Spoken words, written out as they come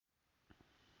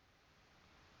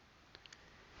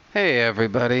Hey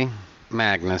everybody,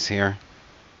 Magnus here.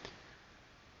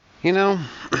 You know,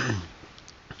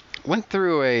 went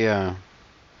through a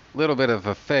little bit of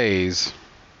a phase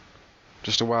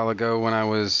just a while ago when I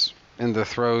was in the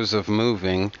throes of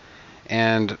moving,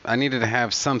 and I needed to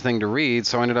have something to read,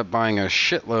 so I ended up buying a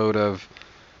shitload of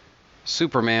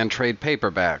Superman trade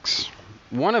paperbacks.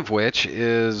 One of which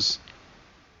is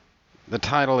the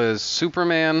title is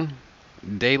Superman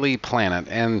Daily Planet,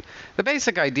 and the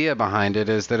basic idea behind it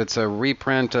is that it's a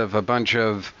reprint of a bunch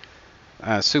of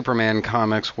Superman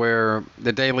comics where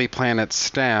the Daily Planet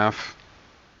staff,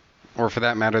 or for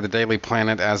that matter, the Daily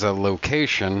Planet as a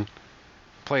location,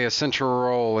 play a central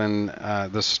role in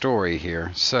the story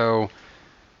here. So,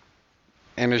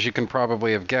 and as you can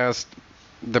probably have guessed,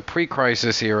 the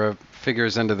pre-crisis era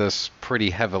figures into this pretty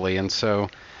heavily. And so,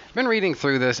 I've been reading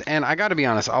through this, and I got to be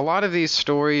honest, a lot of these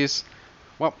stories,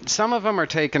 well, some of them are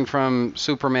taken from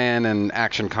Superman and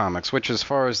Action Comics, which, as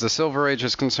far as the Silver Age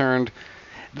is concerned,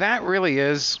 that really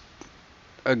is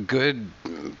a good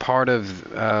part of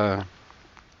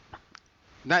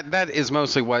that is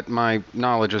mostly what my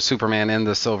knowledge of Superman in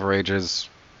the Silver Ages,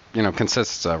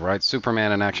 consists of, right?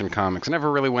 Superman and Action Comics.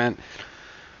 Never really went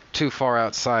too far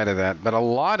outside of that, but a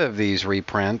lot of these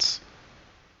reprints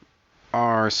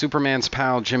are Superman's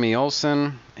pal Jimmy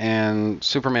Olsen and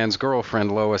Superman's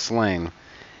girlfriend Lois Lane,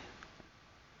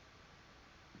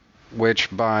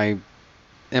 which by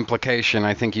implication,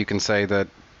 I think you could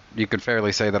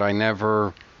fairly say that I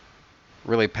never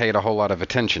really paid a whole lot of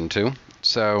attention to.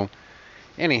 So,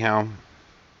 anyhow,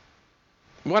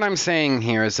 what I'm saying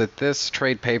here is that this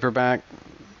trade paperback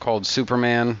called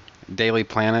Superman Daily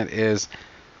Planet is,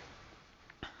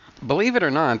 believe it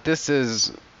or not, this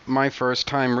is my first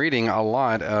time reading a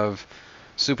lot of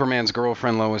Superman's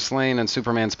girlfriend Lois Lane and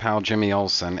Superman's pal Jimmy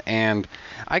Olsen. And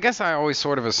I guess I always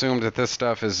sort of assumed that this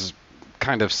stuff is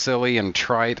kind of silly and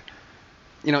trite.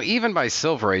 Even by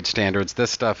Silver Age standards, this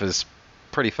stuff is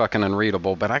pretty fucking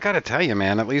unreadable. But I gotta tell you,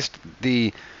 man, at least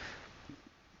the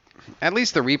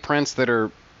reprints that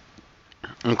are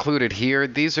included here,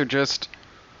 these are just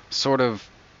sort of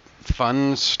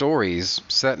fun stories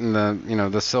set in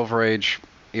the Silver Age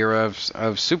era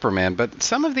of Superman. But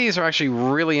some of these are actually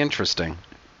really interesting.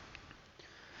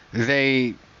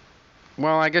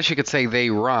 Well, I guess you could say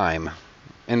they rhyme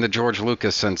in the George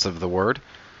Lucas sense of the word.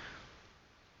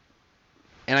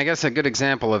 And I guess a good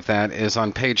example of that is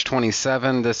on page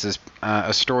 27. This is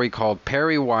a story called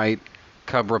Perry White,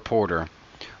 Cub Reporter.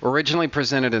 Originally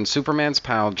presented in Superman's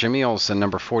Pal, Jimmy Olsen,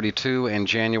 number 42, in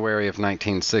January of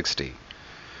 1960.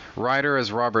 Writer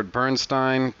is Robert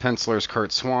Bernstein, penciler is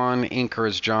Kurt Swan, inker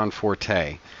is John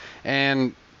Forte.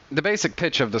 And the basic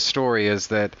pitch of the story is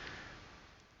that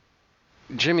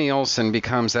Jimmy Olsen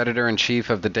becomes editor-in-chief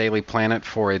of the Daily Planet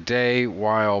for a day,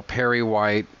 while Perry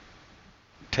White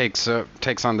takes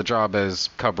on the job as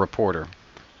Cub Reporter.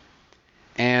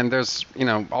 And there's,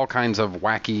 all kinds of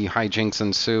wacky hijinks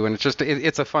ensue, and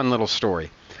it's a fun little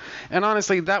story. And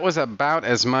honestly, that was about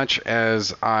as much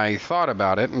as I thought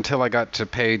about it until I got to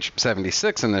page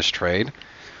 76 in this trade,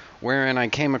 wherein I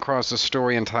came across a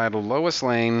story entitled Lois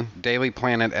Lane, Daily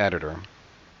Planet Editor.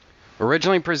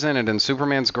 Originally presented in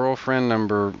Superman's Girlfriend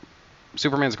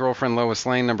Lois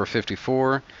Lane, number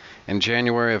 54, in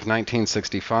January of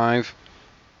 1965.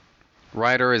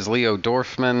 Writer is Leo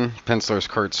Dorfman, penciler is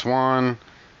Kurt Swan,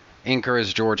 inker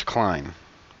is George Klein.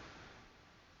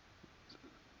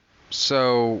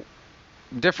 So,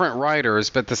 different writers,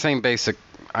 but the same basic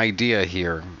idea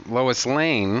here. Lois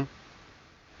Lane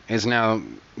is now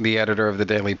the editor of the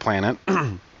Daily Planet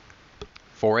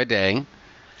for a day,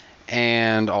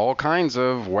 and all kinds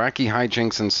of wacky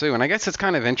hijinks ensue. And I guess it's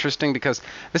kind of interesting because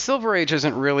the Silver Age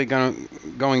isn't really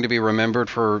going to be remembered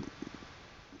for,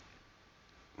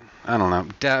 I don't know,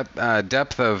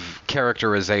 depth of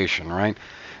characterization, right?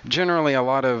 Generally, a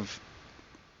lot of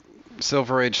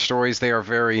Silver Age stories, they are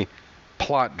very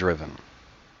plot-driven.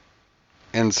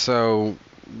 And so,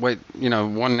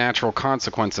 one natural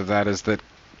consequence of that is that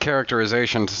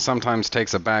characterization sometimes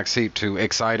takes a backseat to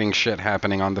exciting shit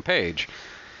happening on the page.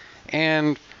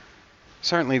 And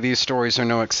certainly these stories are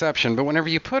no exception, but whenever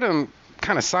you put them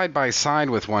kind of side by side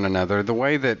with one another, the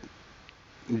way that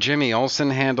Jimmy Olsen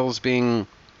handles being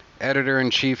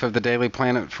editor-in-chief of the Daily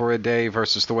Planet for a day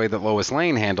versus the way that Lois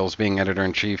Lane handles being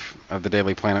editor-in-chief of the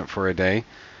Daily Planet for a day,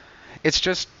 it's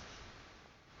just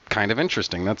kind of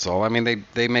interesting, that's all. I mean,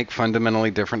 they make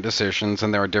fundamentally different decisions,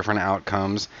 and there are different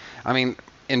outcomes. I mean,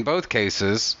 in both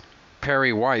cases,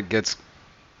 Perry White gets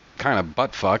kind of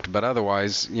butt-fucked, but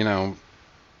otherwise,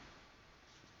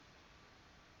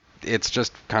 it's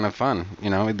just kind of fun.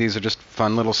 These are just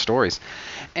fun little stories.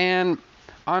 And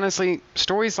honestly,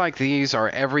 stories like these are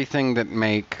everything that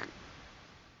make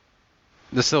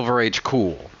the Silver Age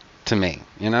cool to me,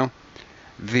 you know?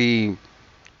 The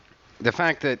the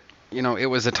fact that, it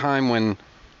was a time when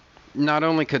not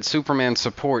only could Superman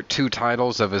support two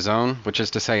titles of his own, which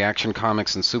is to say Action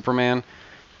Comics and Superman,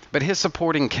 but his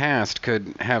supporting cast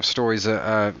could have stories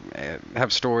and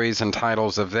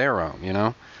titles of their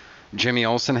own, Jimmy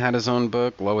Olsen had his own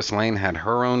book, Lois Lane had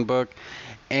her own book,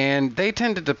 and they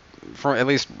tended to, for at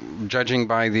least judging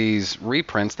by these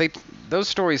reprints, those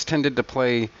stories tended to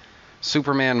play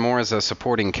Superman more as a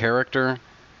supporting character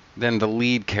than the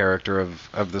lead character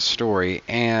of the story.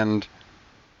 And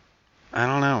I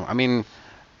don't know. I mean,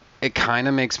 it kind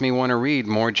of makes me want to read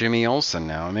more Jimmy Olsen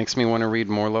now. It makes me want to read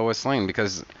more Lois Lane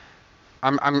because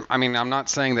I'm not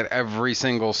saying that every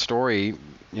single story,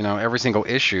 every single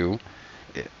issue,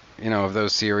 of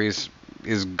those series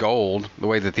is gold the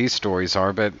way that these stories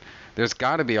are, but there's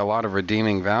got to be a lot of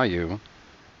redeeming value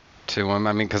to them.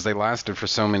 I mean, because they lasted for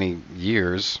so many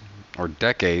years or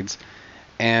decades,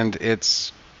 and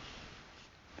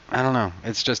I don't know.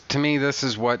 It's just, to me, this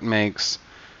is what makes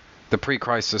the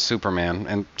pre-crisis Superman,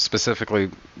 and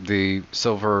specifically the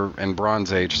Silver and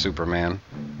Bronze Age Superman,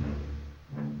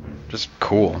 just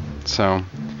cool. So,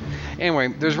 anyway,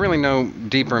 there's really no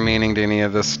deeper meaning to any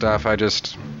of this stuff. I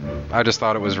just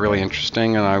thought it was really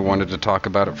interesting, and I wanted to talk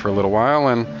about it for a little while,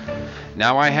 and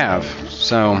now I have.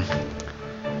 So,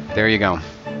 there you go.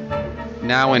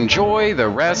 Now enjoy the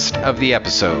rest of the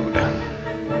episode.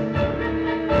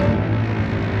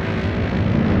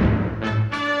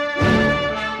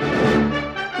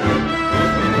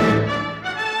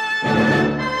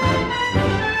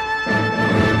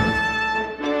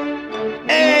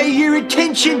 Your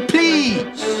attention, please.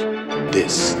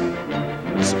 This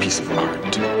is a piece of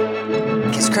art.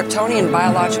 His Kryptonian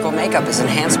biological makeup is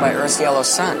enhanced by Earth's yellow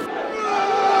sun.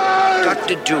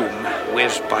 Dr. Doom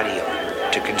wears body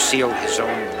armor to conceal his own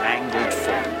mangled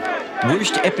form.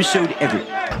 Worst episode ever.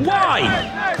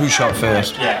 Why? Who shot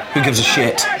first? Yeah. Who gives a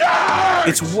shit?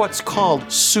 It's what's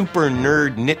called super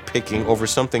nerd nitpicking over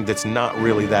something that's not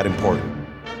really that important.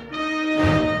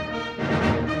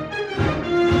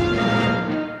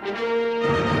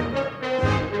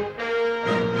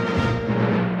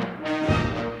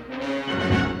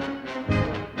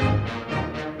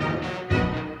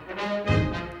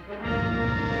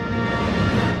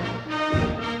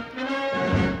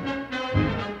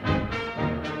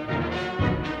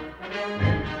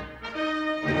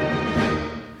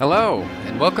 Hello,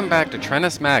 and welcome back to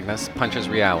Trennis Magnus Punches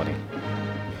Reality,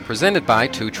 presented by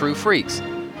Two True Freaks.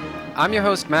 I'm your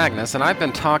host Magnus, and I've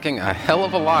been talking a hell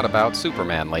of a lot about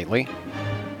Superman lately.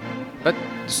 But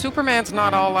Superman's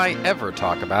not all I ever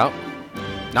talk about.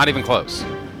 Not even close.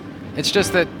 It's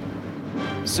just that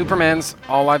Superman's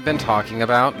all I've been talking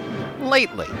about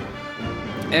lately.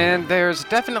 And there's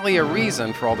definitely a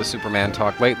reason for all the Superman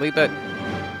talk lately, but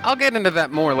I'll get into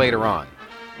that more later on.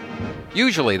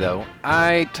 Usually, though,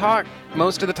 I talk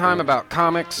most of the time about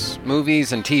comics,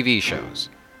 movies, and TV shows.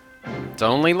 It's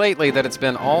only lately that it's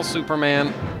been all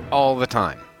Superman all the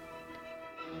time.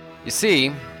 You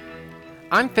see,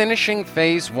 I'm finishing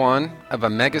Phase 1 of a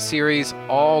mega-series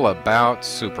all about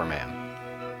Superman.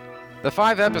 The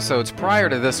 5 episodes prior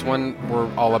to this one were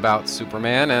all about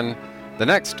Superman, and the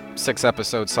next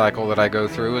 6-episode cycle that I go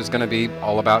through is going to be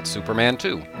all about Superman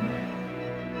 2.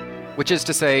 Which is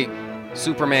to say,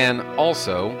 Superman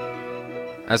Also,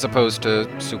 as opposed to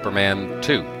Superman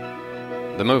 2.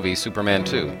 The movie Superman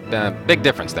 2. Big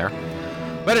difference there.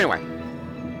 But anyway,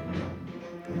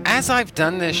 as I've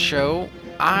done this show,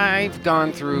 I've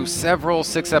gone through several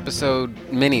 6-episode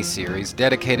miniseries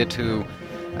dedicated to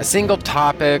a single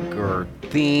topic or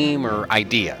theme or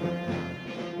idea.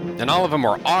 And all of them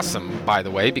were awesome, by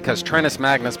the way, because Trennis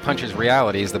Magnus Punches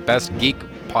Reality is the best geek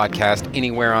podcast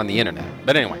anywhere on the internet.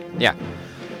 But anyway, yeah.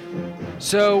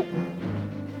 So,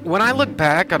 when I look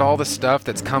back at all the stuff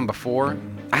that's come before,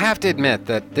 I have to admit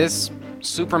that this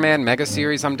Superman mega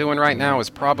series I'm doing right now is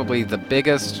probably the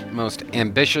biggest, most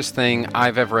ambitious thing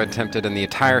I've ever attempted in the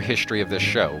entire history of this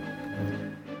show.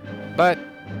 But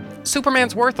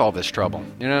Superman's worth all this trouble.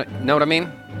 You know what I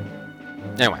mean?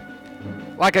 Anyway,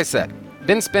 like I said,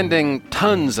 been spending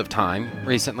tons of time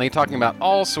recently talking about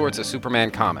all sorts of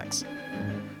Superman comics.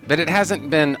 But it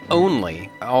hasn't been only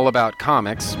all about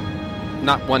comics.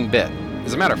 Not one bit.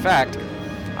 As a matter of fact,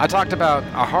 I talked about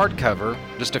a hardcover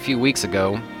just a few weeks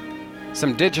ago,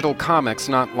 some digital comics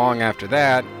not long after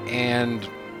that, and,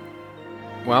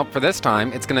 well, for this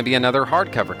time, it's going to be another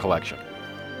hardcover collection.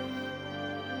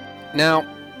 Now,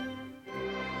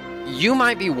 you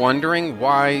might be wondering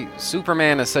why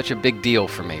Superman is such a big deal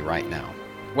for me right now.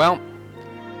 Well,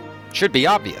 should be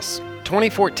obvious.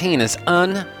 2014 is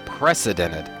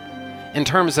unprecedented in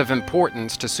terms of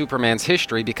importance to Superman's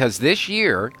history because this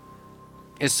year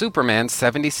is Superman's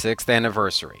 76th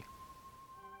anniversary.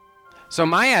 So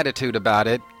my attitude about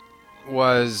it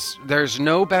was there's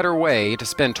no better way to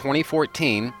spend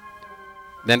 2014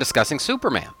 than discussing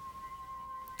Superman.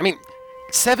 I mean,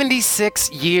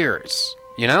 76 years,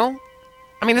 you know?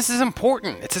 I mean, this is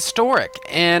important. It's historic.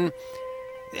 And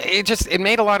it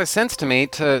made a lot of sense to me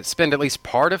to spend at least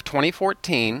part of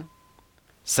 2014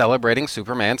 celebrating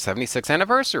Superman's 76th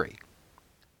anniversary.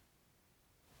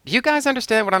 Do you guys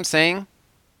understand what I'm saying?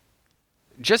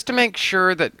 Just to make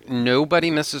sure that nobody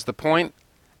misses the point,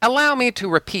 allow me to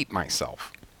repeat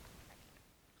myself.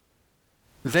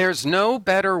 There's no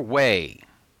better way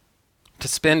to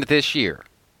spend this year,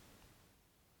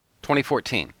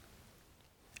 2014.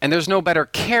 And there's no better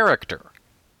character.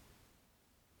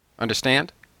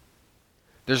 Understand?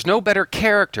 There's no better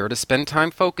character to spend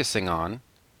time focusing on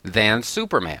than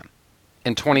Superman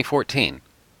in 2014.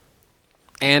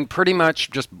 And pretty much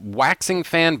just waxing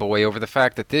fanboy over the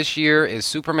fact that this year is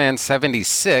Superman's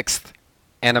 76th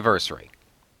anniversary.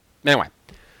 Anyway,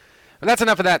 that's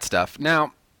enough of that stuff.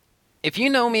 Now, if you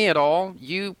know me at all,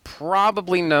 you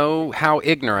probably know how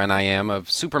ignorant I am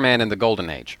of Superman in the Golden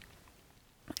Age.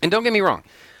 And don't get me wrong,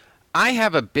 I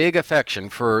have a big affection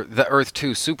for the Earth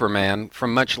 2 Superman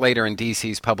from much later in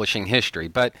DC's publishing history,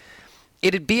 but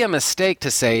it'd be a mistake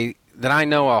to say that I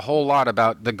know a whole lot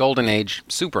about the Golden Age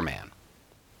Superman.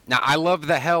 Now, I love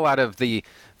the hell out of the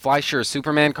Fleischer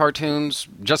Superman cartoons,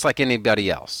 just like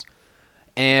anybody else.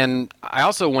 And I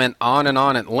also went on and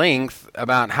on at length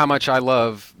about how much I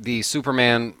love the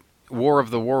Superman War of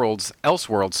the Worlds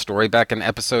Elseworlds story back in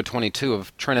episode 22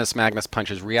 of Trinus Magnus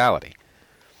Punches Reality.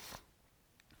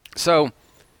 So,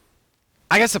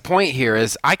 I guess the point here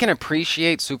is I can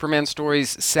appreciate Superman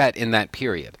stories set in that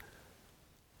period.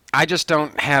 I just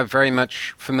don't have very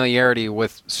much familiarity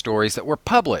with stories that were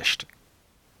published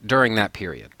during that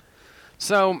period.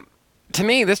 So, to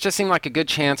me, this just seemed like a good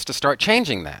chance to start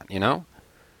changing that, you know?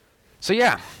 So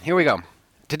yeah, here we go.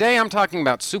 Today I'm talking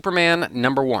about Superman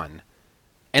 #1.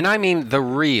 And I mean the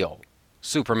real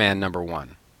Superman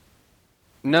 #1.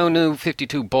 No new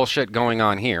 52 bullshit going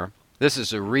on here. This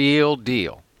is a real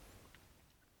deal.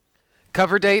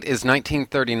 Cover date is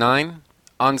 1939.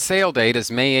 On sale date is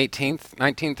May 18th,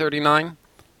 1939.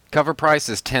 Cover price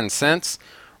is 10 cents.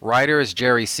 Writer is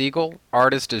Jerry Siegel.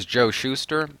 Artist is Joe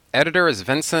Shuster. Editor is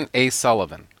Vincent A.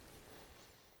 Sullivan.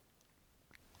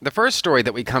 The first story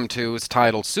that we come to is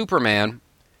titled Superman,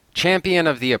 Champion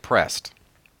of the Oppressed.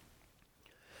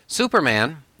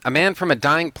 Superman, a man from a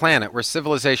dying planet where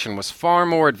civilization was far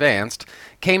more advanced,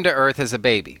 came to Earth as a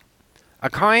baby. A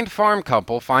kind farm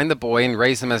couple find the boy and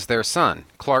raise him as their son,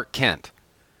 Clark Kent.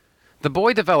 The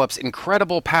boy develops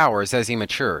incredible powers as he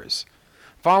matures.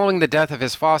 Following the death of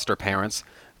his foster parents,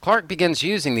 Clark begins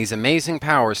using these amazing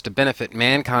powers to benefit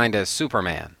mankind as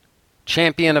Superman,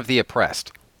 champion of the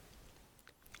oppressed.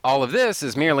 All of this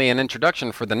is merely an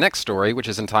introduction for the next story, which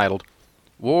is entitled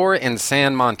War in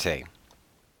San Monte.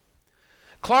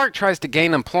 Clark tries to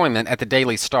gain employment at the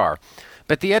Daily Star,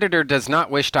 but the editor does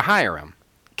not wish to hire him.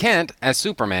 Kent, as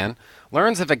Superman,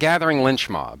 learns of a gathering lynch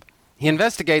mob. He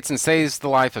investigates and saves the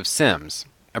life of Sims,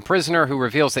 a prisoner who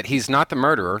reveals that he's not the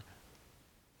murderer.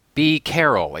 B.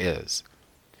 Carroll is.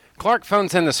 Clark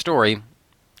phones in the story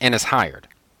and is hired.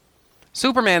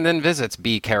 Superman then visits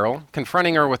B. Carroll,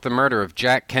 confronting her with the murder of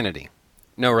Jack Kennedy.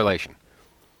 No relation.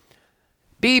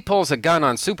 B pulls a gun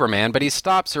on Superman, but he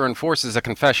stops her and forces a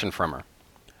confession from her.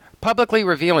 Publicly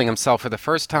revealing himself for the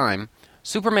first time,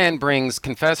 Superman brings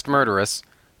confessed murderess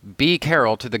B.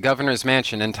 Carroll to the governor's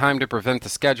mansion in time to prevent the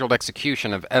scheduled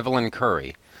execution of Evelyn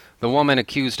Curry, the woman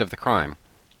accused of the crime.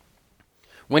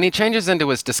 When he changes into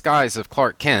his disguise of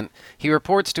Clark Kent, he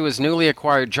reports to his newly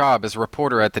acquired job as a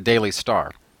reporter at the Daily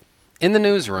Star. In the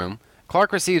newsroom,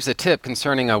 Clark receives a tip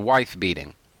concerning a wife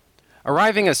beating.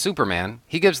 Arriving as Superman,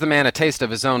 he gives the man a taste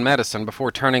of his own medicine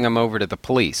before turning him over to the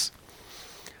police.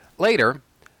 Later,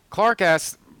 Clark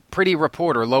asks pretty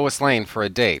reporter Lois Lane for a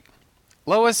date.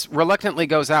 Lois reluctantly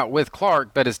goes out with Clark,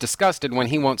 but is disgusted when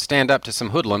he won't stand up to some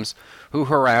hoodlums who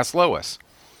harass Lois.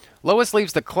 Lois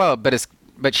leaves the club,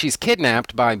 but she's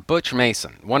kidnapped by Butch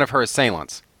Mason, one of her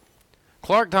assailants.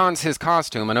 Clark dons his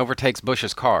costume and overtakes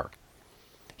Butch's car.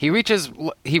 He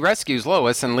rescues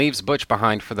Lois and leaves Butch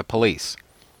behind for the police.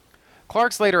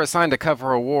 Clark's later assigned to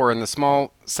cover a war in the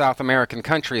small South American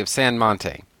country of San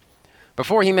Monte.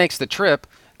 Before he makes the trip,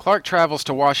 Clark travels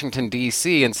to Washington,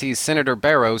 D.C. and sees Senator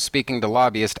Barrow speaking to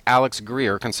lobbyist Alex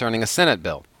Greer concerning a Senate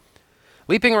bill.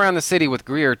 Leaping around the city with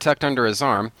Greer tucked under his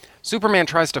arm, Superman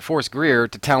tries to force Greer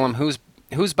to tell him who's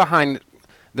who's behind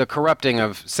the corrupting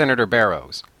of Senator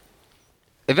Barrows.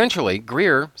 Eventually,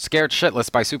 Greer, scared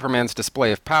shitless by Superman's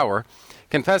display of power,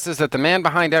 confesses that the man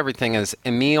behind everything is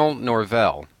Emile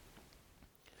Norvell.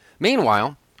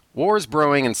 Meanwhile, war is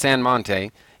brewing in San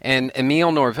Monte, and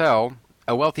Emile Norvell,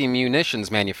 a wealthy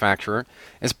munitions manufacturer,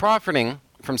 is profiting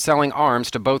from selling arms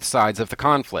to both sides of the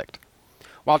conflict.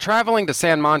 While traveling to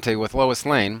San Monte with Lois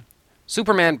Lane,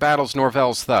 Superman battles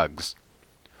Norvell's thugs.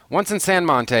 Once in San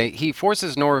Monte, he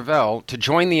forces Norvell to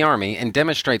join the army and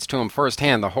demonstrates to him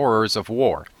firsthand the horrors of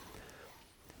war.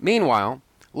 Meanwhile,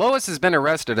 Lois has been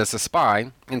arrested as a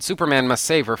spy, and Superman must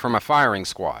save her from a firing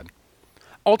squad.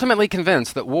 Ultimately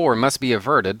convinced that war must be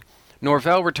averted,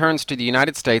 Norvell returns to the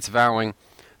United States vowing,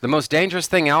 "The most dangerous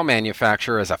thing I'll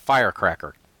manufacture is a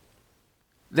firecracker."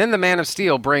 Then the Man of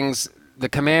Steel brings the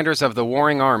commanders of the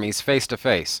warring armies face to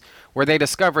face, where they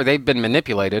discover they've been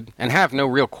manipulated and have no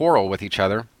real quarrel with each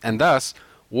other, and thus,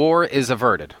 war is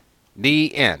averted.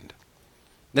 The end.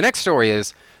 The next story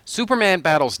is Superman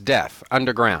battles death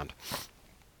underground.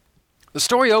 The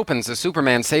story opens as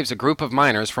Superman saves a group of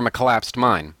miners from a collapsed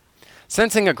mine.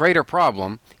 Sensing a greater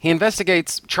problem, he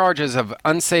investigates charges of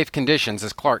unsafe conditions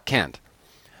as Clark Kent.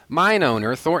 Mine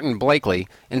owner Thornton Blakely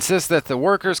insists that the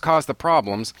workers caused the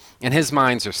problems and his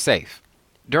mines are safe.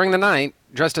 During the night,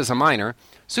 dressed as a miner,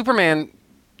 Superman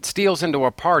steals into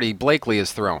a party Blakely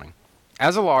is throwing.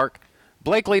 As a lark,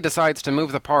 Blakely decides to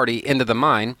move the party into the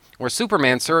mine, where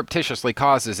Superman surreptitiously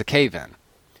causes a cave-in.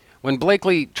 When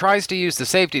Blakely tries to use the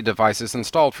safety devices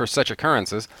installed for such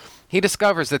occurrences, he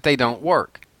discovers that they don't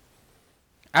work.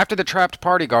 After the trapped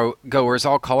party-goers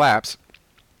all collapse,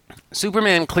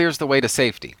 Superman clears the way to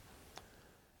safety.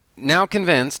 Now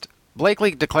convinced,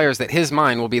 Blakely declares that his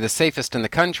mine will be the safest in the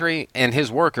country and his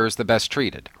workers the best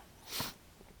treated.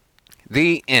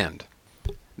 The end.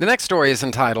 The next story is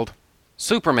entitled,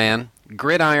 Superman,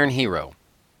 Gridiron Hero.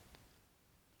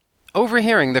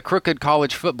 Overhearing the crooked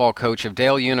college football coach of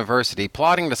Dale University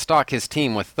plotting to stock his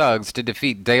team with thugs to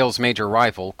defeat Dale's major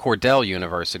rival, Cordell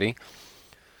University,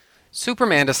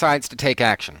 Superman decides to take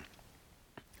action.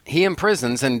 He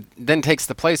imprisons and then takes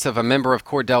the place of a member of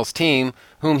Cordell's team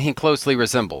whom he closely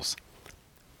resembles,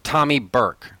 Tommy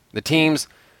Burke, the team's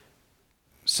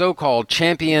so-called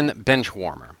champion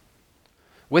benchwarmer.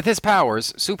 With his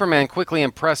powers, Superman quickly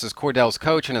impresses Cordell's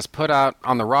coach and is put out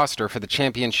on the roster for the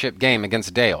championship game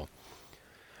against Dale.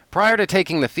 Prior to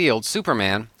taking the field,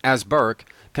 Superman, as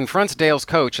Burke, confronts Dale's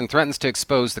coach and threatens to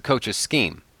expose the coach's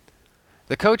scheme.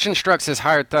 The coach instructs his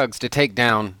hired thugs to take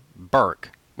down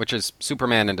Burke, which is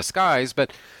Superman in disguise,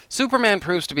 but Superman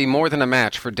proves to be more than a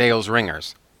match for Dale's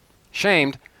ringers.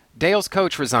 Shamed, Dale's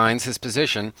coach resigns his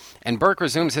position, and Burke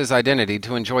resumes his identity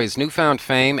to enjoy his newfound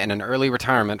fame and an early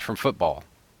retirement from football.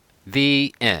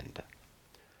 The end.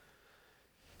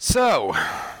 So,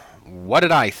 what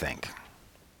did I think?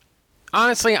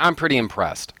 Honestly, I'm pretty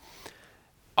impressed.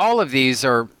 All of these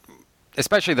are,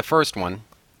 especially the first one,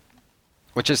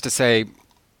 which is to say,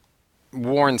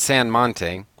 War in San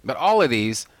Monte, but all of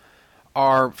these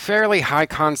are fairly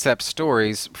high-concept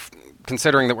stories,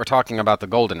 considering that we're talking about the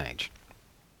Golden Age.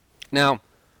 Now,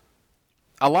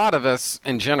 a lot of us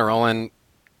in general, and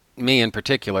me in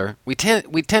particular, we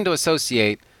tend to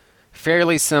associate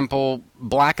fairly simple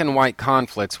black and white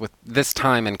conflicts with this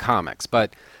time in comics,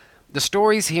 but the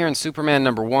stories here in Superman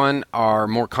 #1 are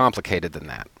more complicated than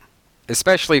that.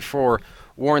 Especially for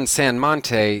War in San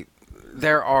Monte,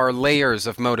 there are layers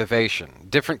of motivation.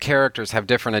 Different characters have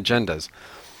different agendas.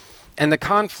 And the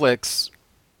conflicts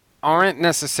aren't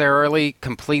necessarily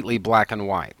completely black and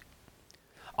white.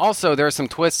 Also, there are some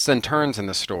twists and turns in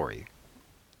the stories.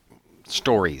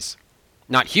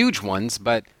 Not huge ones,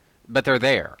 but they're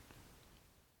there.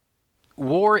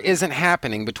 War isn't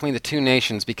happening between the two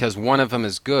nations because one of them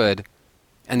is good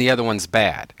and the other one's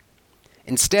bad.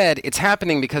 Instead, it's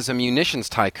happening because a munitions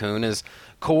tycoon is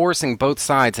coercing both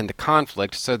sides into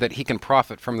conflict so that he can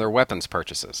profit from their weapons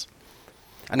purchases.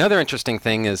 Another interesting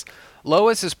thing is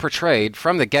Lois is portrayed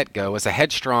from the get-go as a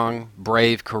headstrong,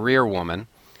 brave career woman,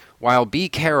 while B.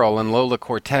 Carroll and Lola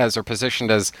Cortez are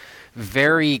positioned as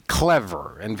very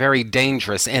clever and very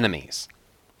dangerous enemies.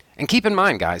 And keep in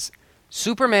mind, guys,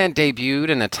 Superman debuted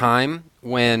in a time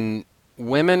when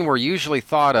women were usually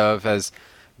thought of as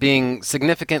being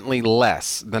significantly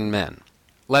less than men,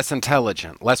 less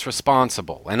intelligent, less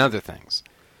responsible, and other things.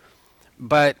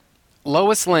 But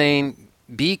Lois Lane,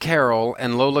 B. Carroll,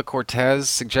 and Lola Cortez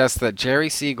suggest that Jerry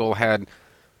Siegel had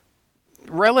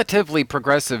relatively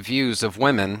progressive views of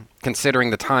women,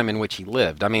 considering the time in which he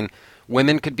lived. I mean,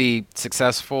 women could be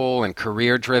successful and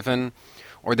career-driven,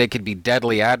 or they could be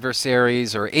deadly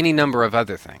adversaries, or any number of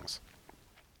other things.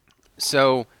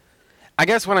 So, I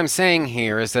guess what I'm saying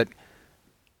here is that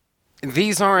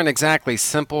these aren't exactly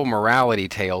simple morality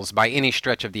tales by any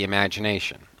stretch of the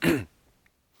imagination.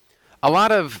 A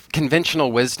lot of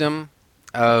conventional wisdom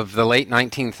of the late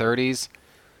 1930s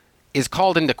is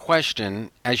called into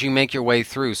question as you make your way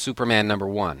through Superman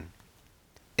 #1.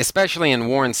 Especially in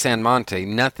Warren Sanmonte,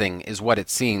 nothing is what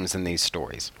it seems in these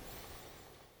stories.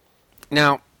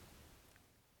 Now,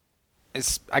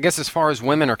 I guess as far as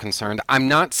women are concerned, I'm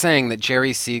not saying that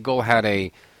Jerry Siegel had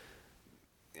a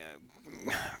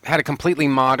completely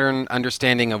modern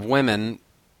understanding of women,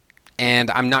 and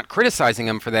I'm not criticizing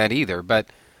him for that either, but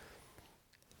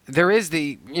there is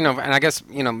and I guess,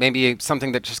 maybe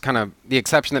something that just kind of, the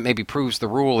exception that maybe proves the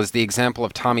rule is the example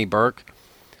of Tommy Burke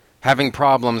having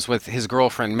problems with his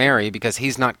girlfriend Mary because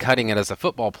he's not cutting it as a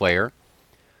football player,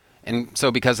 and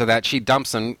so because of that, she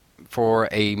dumps him for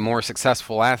a more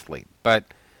successful athlete. But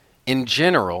in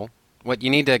general, what you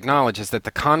need to acknowledge is that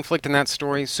the conflict in that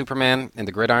story, Superman and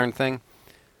the gridiron thing,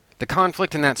 the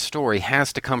conflict in that story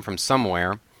has to come from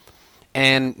somewhere,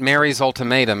 and Mary's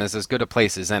ultimatum is as good a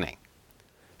place as any.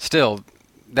 Still,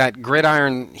 that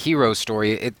gridiron hero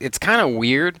story, it's kind of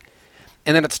weird,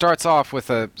 and then it starts off with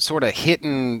a sort of hit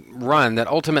and run that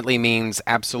ultimately means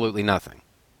absolutely nothing.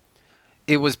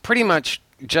 It was pretty much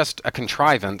just a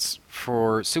contrivance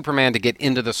for Superman to get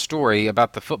into the story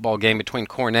about the football game between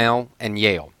Cornell and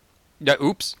Yale.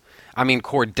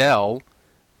 Cordell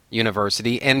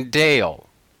University and Dale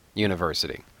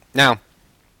University. Now,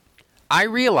 I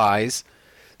realize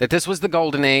that this was the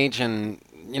golden age, and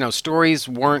stories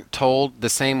weren't told the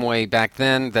same way back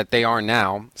then that they are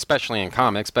now, especially in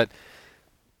comics, but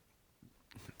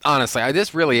honestly,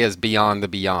 this really is beyond the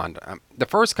beyond. The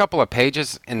first couple of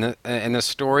pages in this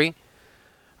story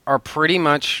are pretty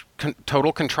much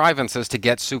total contrivances to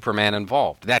get Superman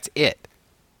involved. That's it.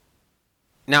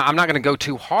 Now, I'm not going to go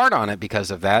too hard on it because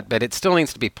of that, but it still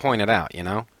needs to be pointed out,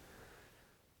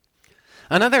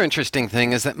 Another interesting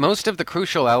thing is that most of the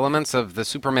crucial elements of the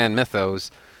Superman mythos,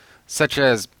 such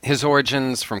as his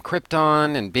origins from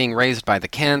Krypton and being raised by the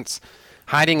Kents,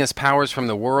 hiding his powers from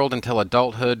the world until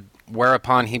adulthood,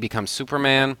 whereupon he becomes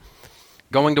Superman,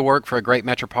 going to work for a great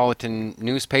metropolitan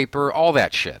newspaper, all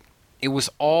that shit. It was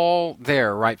all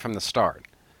there right from the start.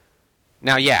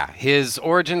 Now, yeah, his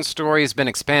origin story has been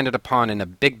expanded upon in a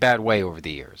big bad way over the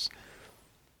years.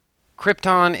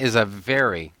 Krypton is a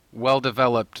very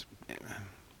well-developed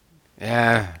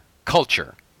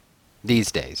culture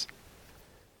these days.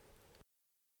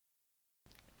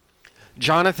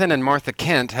 Jonathan and Martha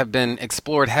Kent have been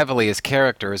explored heavily as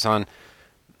characters on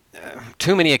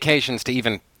too many occasions to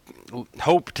even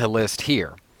hope to list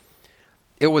here.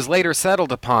 It was later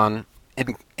settled upon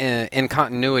in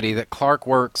continuity that Clark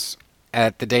works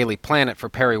at the Daily Planet for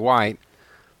Perry White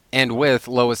and with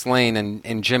Lois Lane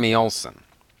and Jimmy Olsen,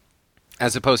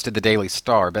 as opposed to the Daily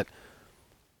Star. But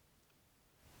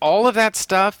all of that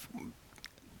stuff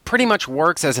pretty much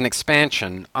works as an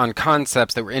expansion on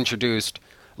concepts that were introduced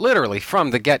literally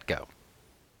from the get-go.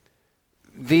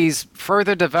 These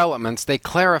further developments, they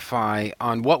clarify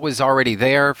on what was already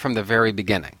there from the very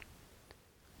beginning.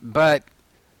 But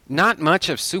not much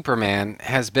of Superman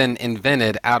has been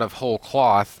invented out of whole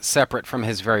cloth, separate from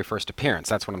his very first appearance.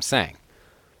 That's what I'm saying.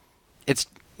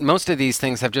 Most of these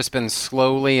things have just been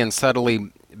slowly and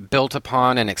subtly built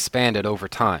upon and expanded over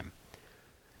time.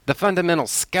 The fundamental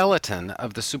skeleton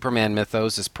of the Superman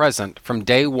mythos is present from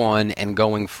day one and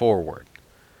going forward.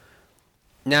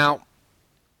 Now,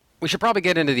 we should probably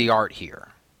get into the art here.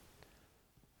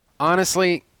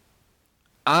 Honestly,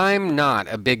 I'm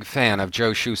not a big fan of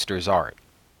Joe Shuster's art.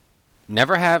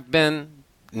 Never have been,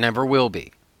 never will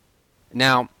be.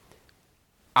 Now,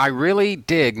 I really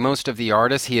dig most of the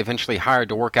artists he eventually hired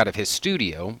to work out of his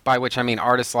studio, by which I mean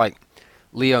artists like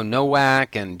Leo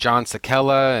Nowak and John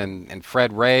Sakella and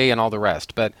Fred Ray and all the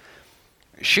rest. But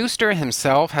Shuster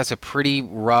himself has a pretty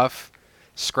rough,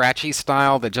 scratchy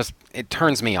style that it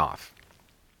turns me off.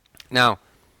 Now,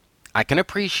 I can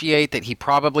appreciate that he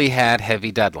probably had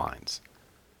heavy deadlines.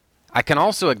 I can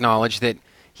also acknowledge that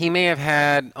he may have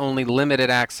had only limited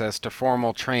access to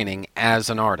formal training as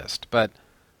an artist, but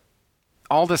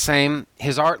all the same,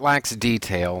 his art lacks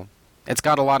detail. It's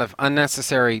got a lot of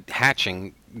unnecessary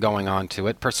hatching going on to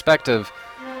it. Perspective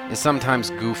is sometimes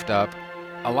goofed up.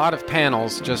 A lot of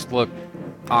panels just look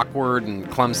awkward and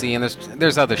clumsy, and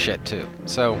there's other shit too.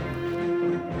 So,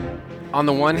 on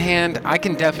the one hand, I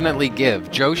can definitely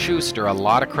give Joe Shuster a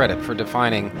lot of credit for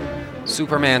defining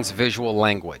Superman's visual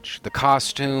language. The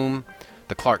costume,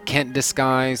 the Clark Kent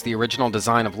disguise, the original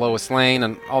design of Lois Lane,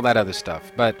 and all that other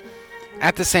stuff. But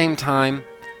at the same time,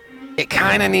 it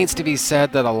kind of needs to be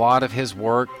said that a lot of his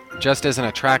work just isn't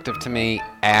attractive to me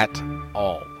at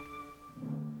all.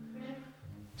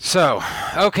 So,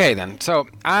 okay then. So,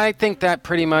 I think that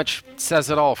pretty much says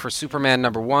it all for Superman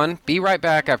number 1. Be right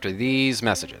back after these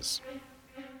messages.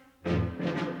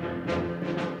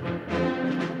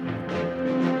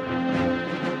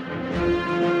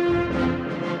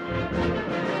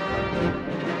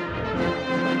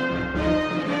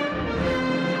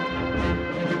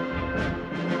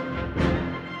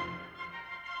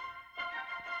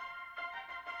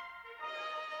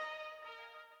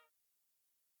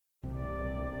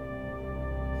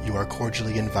 You are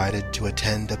cordially invited to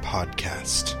attend a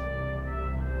podcast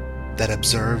that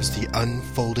observes the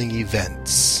unfolding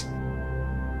events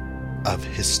of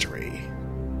history.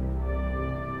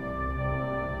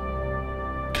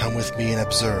 Come with me and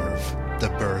observe the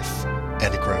birth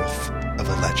and growth of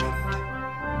a legend.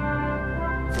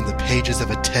 From the pages of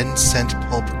a 10-cent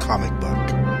pulp comic book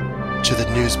to the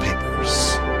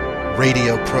newspapers,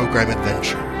 radio program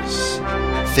adventures,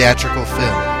 theatrical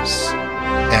films,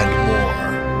 and more.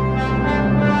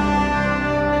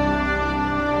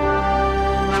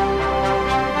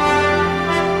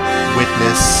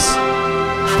 Witness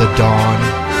the dawn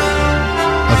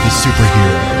of the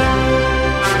superhero.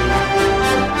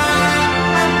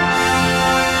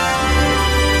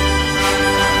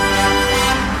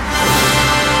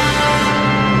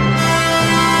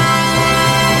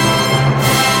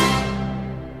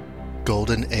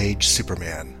 Golden Age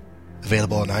Superman.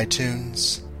 Available on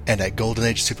iTunes and at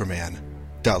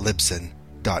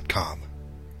goldenagesuperman.libsyn.com.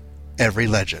 Every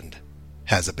legend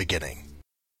has a beginning.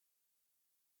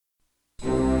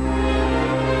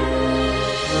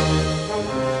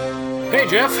 Hey,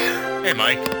 Jeff. Hey,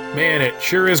 Mike. Man, it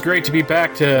sure is great to be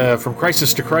back from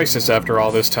crisis to crisis after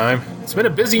all this time. It's been a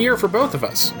busy year for both of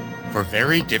us. For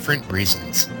very different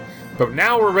reasons. But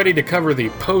now we're ready to cover the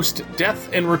post-Death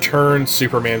and Return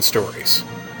Superman stories.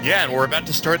 Yeah, and we're about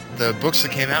to start the books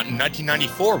that came out in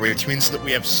 1994, which means that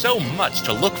we have so much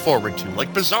to look forward to,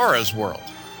 like Bizarro's World,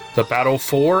 The Battle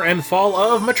for and Fall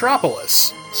of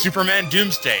Metropolis, Superman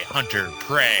Doomsday, Hunter,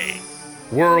 Prey,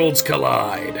 Worlds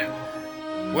Collide.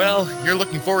 Well, you're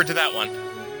looking forward to that one.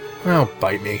 Oh,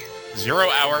 bite me. 0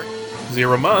 Hour,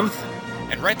 0 Month.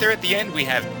 and right there at the end we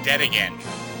have Dead Again.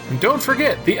 And don't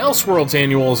forget the Elseworlds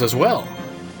annuals as well.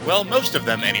 Well, most of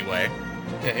them anyway.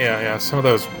 Yeah, some of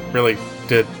those really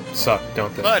did suck,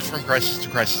 don't they? But From Crisis to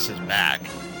Crisis is back.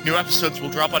 New episodes will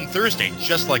drop on Thursday,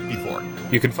 just like before.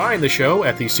 You can find the show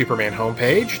at the Superman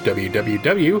homepage,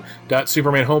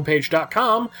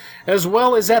 www.supermanhomepage.com, as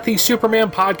well as at the Superman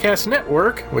Podcast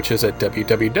Network, which is at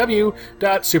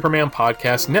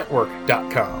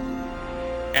www.supermanpodcastnetwork.com.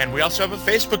 And we also have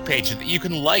a Facebook page that you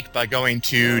can like by going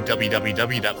to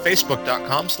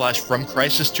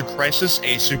www.facebook.com/FromCrisisToCrisis,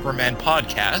 a Superman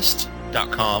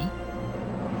podcast.com.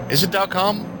 Is it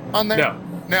 .com on there?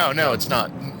 No, it's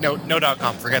not. No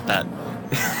 .com. Forget that.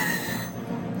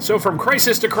 So From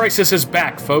Crisis to Crisis is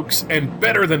back, folks, and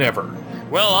better than ever.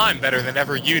 Well, I'm better than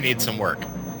ever. You need some work.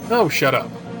 No, shut up.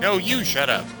 No, you shut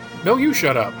up. No, you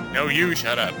shut up. No, you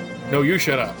shut up. No, you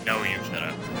shut up. No, you shut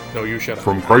up. No, you shut up.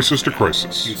 From Crisis to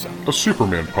Crisis, You suck. a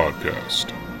Superman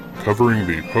podcast, covering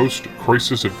the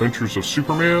post-crisis adventures of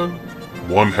Superman,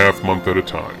 1/2 month at a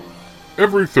time.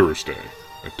 Every Thursday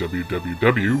at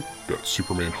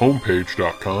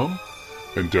www.supermanhomepage.com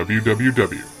and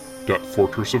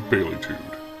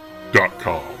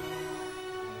www.fortressofbaileytude.com.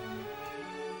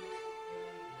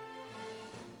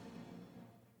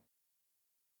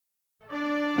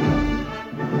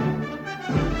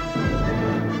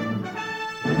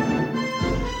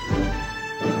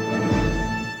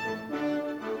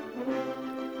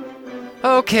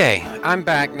 Okay, I'm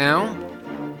back now,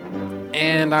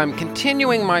 and I'm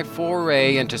continuing my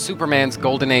foray into Superman's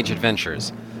Golden Age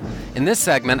adventures. In this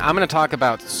segment, I'm going to talk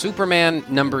about Superman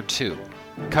number 2.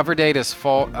 Cover date is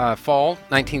fall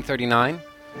 1939.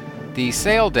 The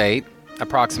sale date,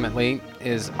 approximately,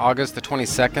 is August the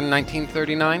 22nd,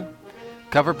 1939.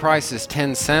 Cover price is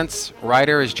 10 cents.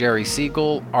 Writer is Jerry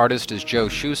Siegel. Artist is Joe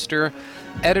Shuster.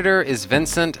 Editor is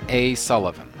Vincent A.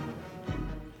 Sullivan.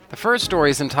 The first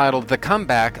story is entitled The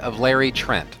Comeback of Larry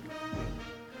Trent.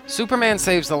 Superman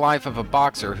saves the life of a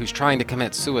boxer who's trying to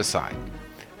commit suicide.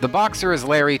 The boxer is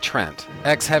Larry Trent,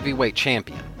 ex-heavyweight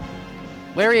champion.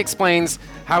 Larry explains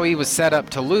how he was set up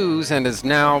to lose and is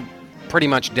now pretty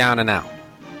much down and out.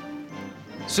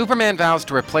 Superman vows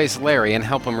to replace Larry and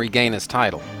help him regain his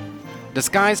title.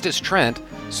 Disguised as Trent,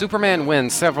 Superman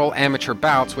wins several amateur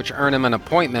bouts which earn him an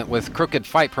appointment with crooked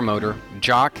fight promoter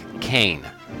Jock Kane.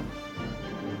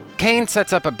 Kane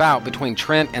sets up a bout between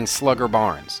Trent and Slugger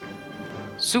Barnes.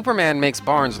 Superman makes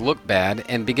Barnes look bad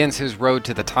and begins his road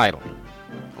to the title.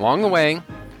 Along the way,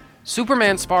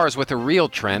 Superman spars with a real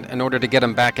Trent in order to get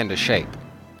him back into shape.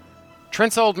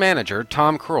 Trent's old manager,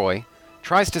 Tom Croy,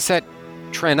 tries to set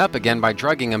Trent up again by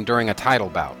drugging him during a title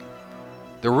bout.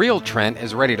 The real Trent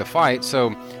is ready to fight,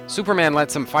 so Superman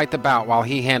lets him fight the bout while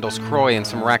he handles Croy and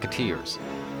some racketeers.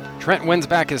 Trent wins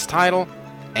back his title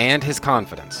and his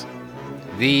confidence.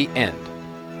 The end.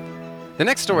 The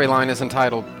next storyline is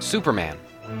entitled Superman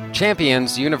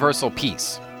Champions Universal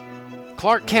Peace.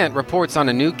 Clark Kent reports on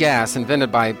a new gas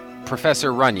invented by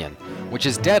Professor Runyon, which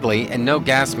is deadly and no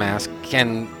gas mask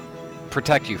can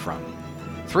protect you from.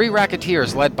 3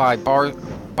 racketeers led by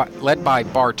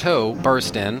Bartow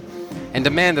burst in and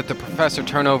demand that the professor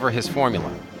turn over his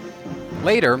formula.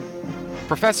 Later,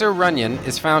 Professor Runyon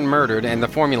is found murdered and the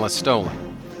formula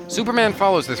stolen. Superman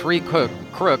follows the 3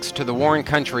 crooks to the warring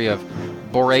country of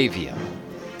Boravia.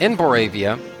 In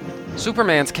Boravia,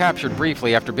 Superman's captured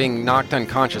briefly after being knocked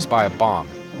unconscious by a bomb.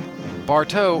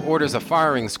 Bartow orders a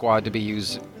firing squad to be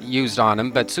used on him,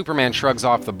 but Superman shrugs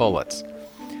off the bullets.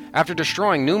 After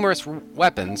destroying numerous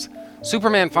weapons,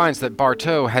 Superman finds that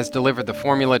Bartow has delivered the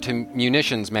formula to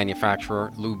munitions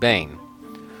manufacturer Lou Bane.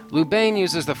 Lou Bane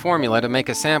uses the formula to make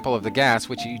a sample of the gas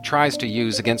which he tries to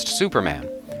use against Superman.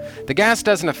 The gas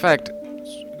doesn't affect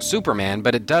Superman,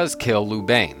 but it does kill Lou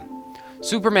Bane.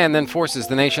 Superman then forces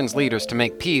the nation's leaders to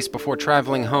make peace before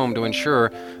traveling home to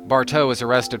ensure Bartow is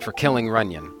arrested for killing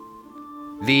Runyon.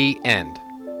 The end.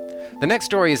 The next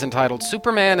story is entitled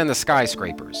Superman and the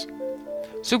Skyscrapers.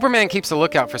 Superman keeps a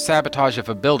lookout for sabotage of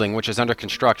a building which is under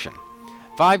construction.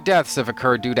 5 deaths have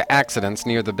occurred due to accidents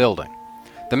near the building.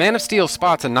 The Man of Steel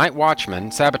spots a night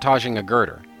watchman sabotaging a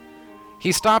girder.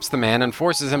 He stops the man and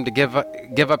forces him to give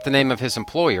up the name of his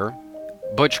employer,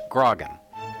 Butch Grogan.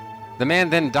 The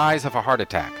man then dies of a heart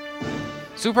attack.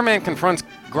 Superman confronts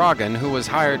Grogan, who was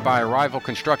hired by a rival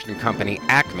construction company,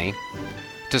 Acme,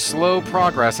 to slow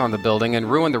progress on the building and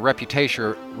ruin the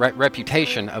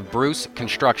reputation of Bruce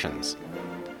Constructions.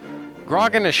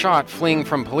 Grogan is shot fleeing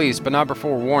from police, but not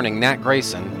before warning Nat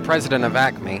Grayson, president of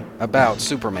Acme, about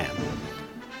Superman.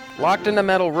 Locked in a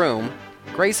metal room,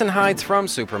 Grayson hides from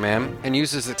Superman and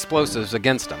uses explosives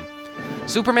against him.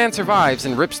 Superman survives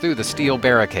and rips through the steel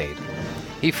barricade.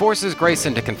 He forces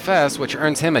Grayson to confess, which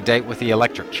earns him a date with the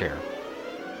electric chair.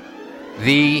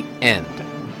 The end.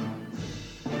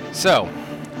 So,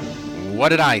 what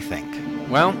did I think?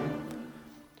 Well,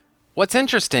 what's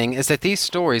interesting is that these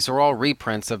stories are all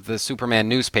reprints of the Superman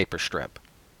newspaper strip.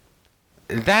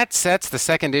 That sets the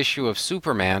second issue of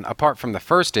Superman apart from the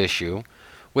first issue,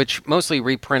 which mostly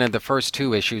reprinted the first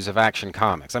 2 issues of Action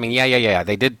Comics. I mean, yeah,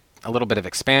 they did a little bit of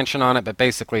expansion on it, but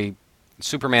basically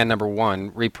Superman number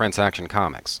 1 reprints Action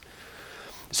Comics.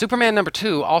 Superman number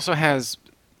 2 also has,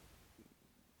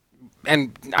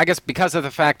 and I guess because of the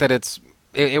fact that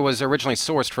it was originally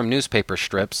sourced from newspaper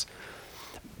strips,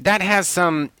 that has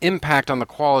some impact on the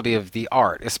quality of the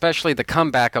art, especially the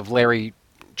comeback of Larry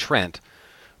Trent,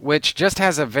 which just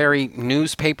has a very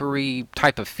newspapery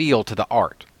type of feel to the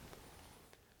art.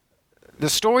 The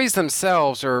stories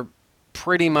themselves are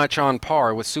pretty much on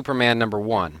par with Superman number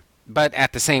 1. But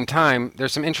at the same time,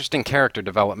 there's some interesting character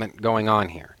development going on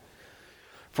here.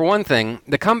 For one thing,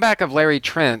 the comeback of Larry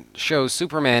Trent shows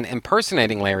Superman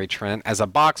impersonating Larry Trent as a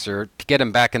boxer to get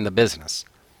him back in the business.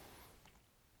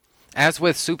 As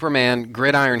with Superman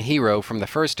Gridiron Hero from the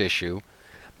first issue,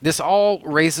 this all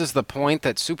raises the point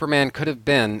that Superman could have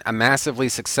been a massively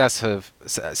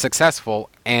successful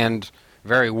and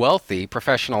very wealthy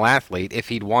professional athlete if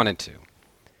he'd wanted to.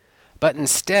 But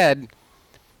instead,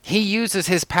 he uses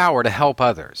his power to help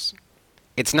others.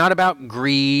 It's not about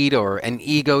greed or an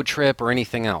ego trip or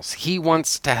anything else. He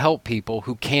wants to help people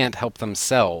who can't help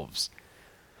themselves.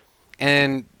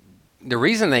 And the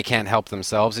reason they can't help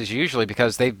themselves is usually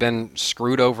because they've been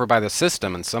screwed over by the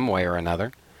system in some way or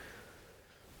another.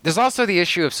 There's also the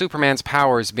issue of Superman's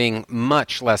powers being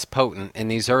much less potent in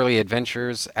these early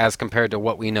adventures as compared to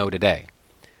what we know today.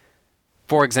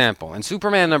 For example, in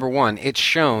Superman number 1, it's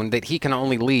shown that he can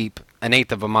only leap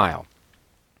 1/8 of a mile.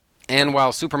 And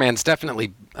while Superman's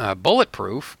definitely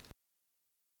bulletproof,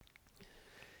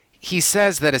 he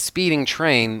says that a speeding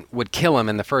train would kill him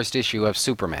in the first issue of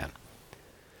Superman.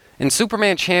 In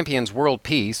Superman Champions World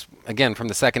Peace, again from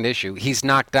the second issue, he's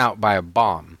knocked out by a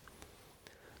bomb.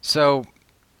 So,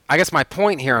 I guess my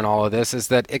point here in all of this is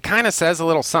that it kind of says a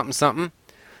little something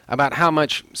about how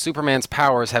much Superman's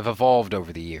powers have evolved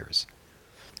over the years.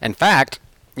 In fact,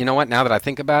 you know what, now that I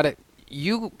think about it,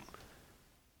 you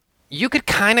could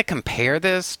kind of compare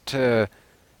this to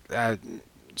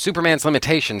Superman's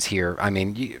limitations here. I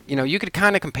mean, you could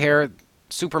kind of compare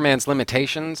Superman's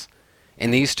limitations in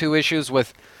these 2 issues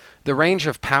with the range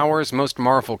of powers most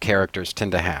Marvel characters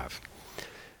tend to have.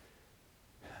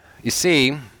 You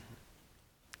see,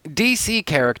 DC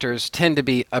characters tend to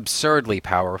be absurdly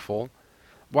powerful,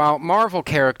 while Marvel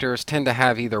characters tend to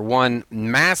have either one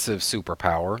massive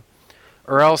superpower,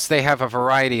 or else they have a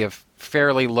variety of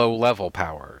fairly low-level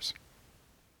powers.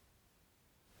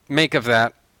 Make of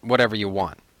that whatever you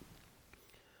want.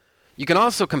 You can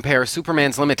also compare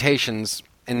Superman's limitations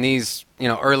in these,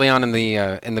 early on in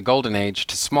the Golden Age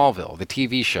to Smallville, the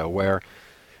TV show, where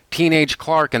teenage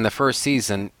Clark in the first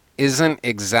season isn't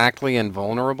exactly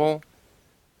invulnerable,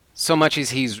 so much as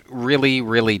he's really,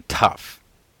 really tough.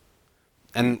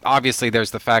 And obviously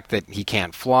there's the fact that he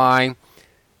can't fly,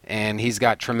 and he's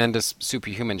got tremendous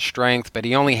superhuman strength, but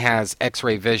he only has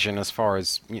X-ray vision as far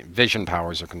as vision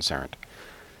powers are concerned.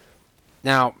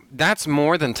 Now, that's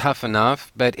more than tough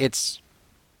enough, but it's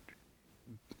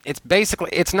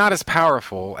basically, it's not as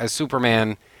powerful as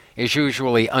Superman is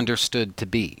usually understood to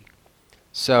be.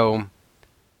 So,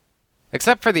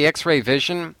 except for the X-ray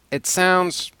vision, it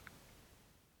sounds...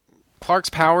 Clark's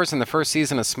powers in the first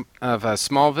season of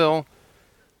Smallville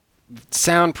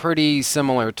sound pretty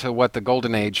similar to what the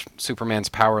Golden Age Superman's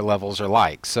power levels are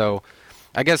like. So,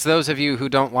 I guess those of you who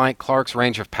don't like Clark's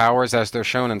range of powers as they're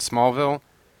shown in Smallville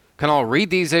can all read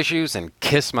these issues and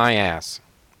kiss my ass.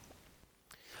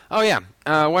 Oh yeah,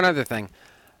 one other thing.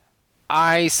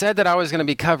 I said that I was going to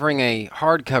be covering a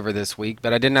hardcover this week,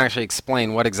 but I didn't actually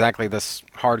explain what exactly this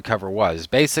hardcover was.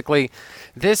 Basically,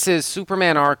 this is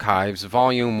Superman Archives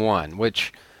Volume 1,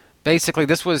 which basically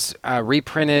this was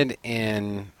reprinted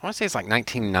in, I want to say it's like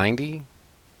 1990?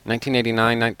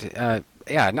 1989?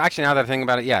 Yeah, actually now that I think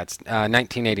about it, yeah, it's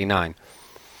 1989.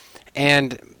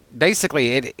 And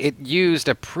basically it used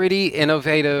a pretty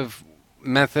innovative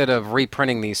method of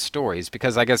reprinting these stories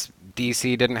because I guess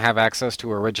DC didn't have access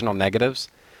to original negatives.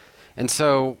 And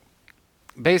so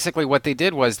basically what they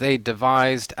did was they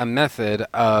devised a method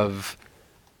of,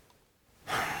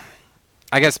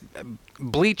 I guess,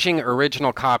 bleaching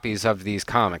original copies of these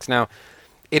comics. Now,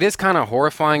 it is kind of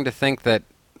horrifying to think that,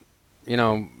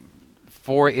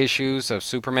 4 issues of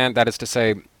Superman, that is to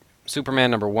say,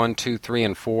 Superman number 1, 2, 3,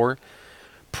 and 4,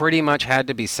 pretty much had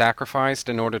to be sacrificed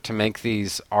in order to make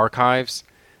these archive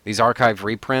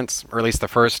reprints, or at least the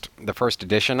first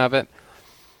edition of it.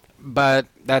 But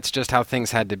that's just how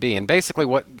things had to be. And basically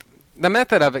what the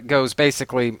method of it goes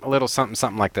basically a little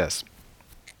something like this.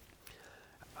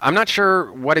 I'm not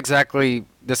sure what exactly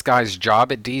this guy's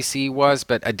job at DC was,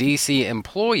 but a DC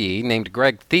employee named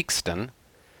Greg Theakston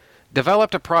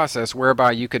developed a process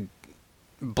whereby you could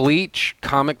bleach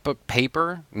comic book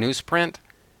paper, newsprint,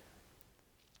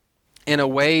 in a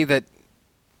way that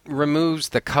removes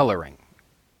the coloring.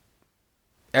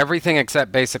 Everything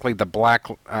except basically the black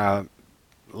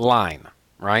line,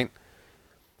 right?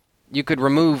 You could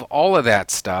remove all of that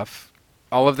stuff,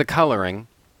 all of the coloring,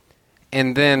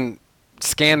 and then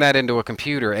scan that into a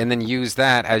computer and then use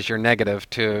that as your negative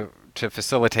to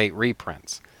facilitate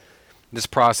reprints. This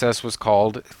process was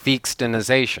called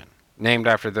Theakstonization, named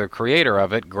after the creator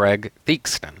of it, Greg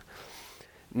Theakston.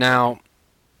 Now,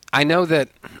 I know that,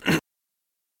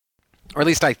 or at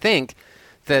least I think,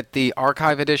 that the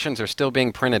archive editions are still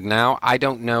being printed now. I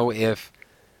don't know if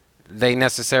they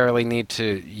necessarily need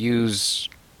to use,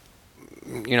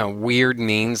 weird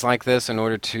means like this in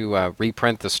order to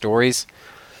reprint the stories.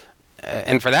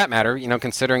 And for that matter,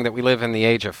 considering that we live in the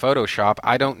age of Photoshop,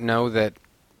 I don't know that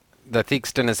the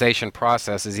Theakstonization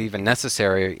process is even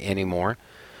necessary anymore.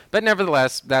 But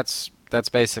nevertheless, that's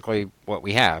basically what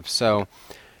we have. So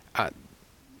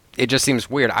it just seems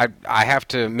weird. I have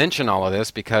to mention all of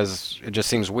this because it just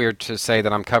seems weird to say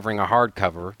that I'm covering a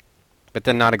hardcover, but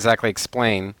then not exactly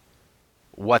explain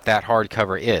what that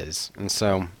hardcover is. And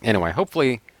so, anyway,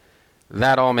 hopefully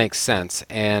that all makes sense.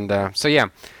 And so, yeah,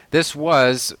 this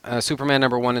was Superman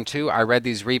number 1 and 2. I read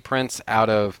these reprints out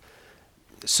of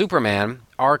Superman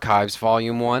Archives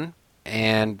Volume 1.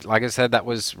 And like I said, that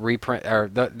was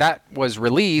that was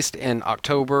released in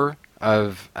October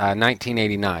of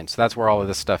 1989. So that's where all of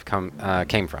this stuff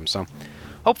came from. So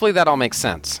hopefully that all makes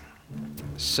sense.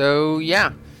 So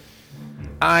yeah,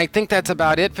 I think that's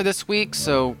about it for this week.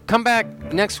 So come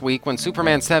back next week when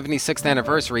Superman's 76th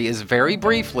anniversary is very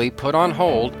briefly put on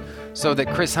hold so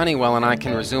that Chris Honeywell and I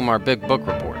can resume our big book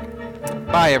report.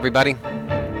 Bye, everybody.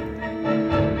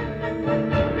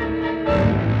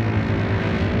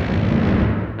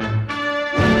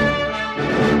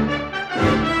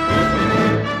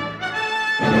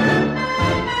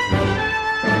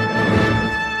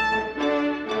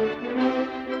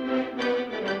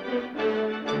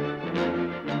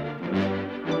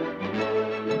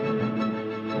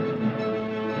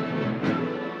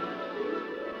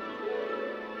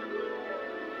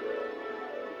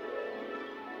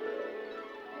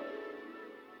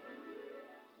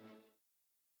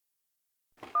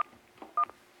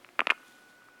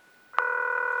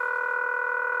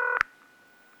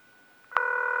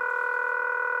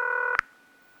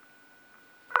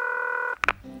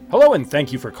 Hello and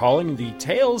thank you for calling the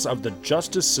Tales of the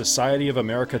Justice Society of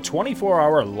America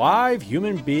 24-hour live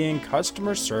human being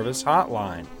customer service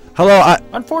hotline. Hello,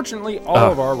 Unfortunately,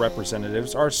 all of our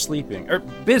representatives are sleeping,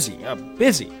 busy.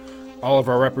 All of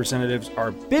our representatives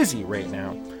are busy right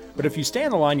now. But if you stay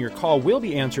on the line, your call will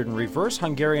be answered in reverse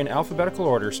Hungarian alphabetical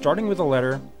order, starting with the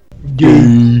letter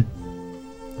D.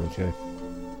 Okay.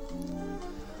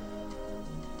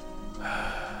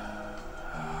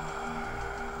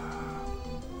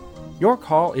 Your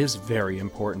call is very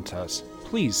important to us.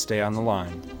 Please stay on the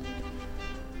line.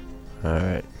 All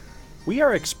right. We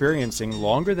are experiencing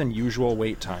longer than usual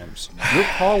wait times. Your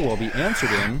call will be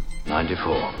answered in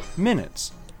 94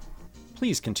 minutes.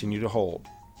 Please continue to hold.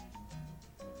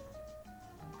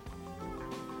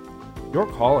 Your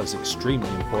call is extremely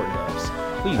important to us.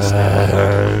 Please stay on the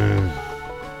line.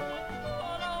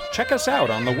 Check us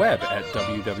out on the web at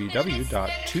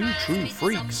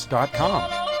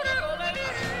www.twotruefreaks.com.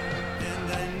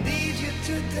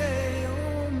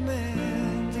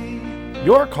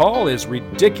 Your call is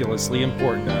ridiculously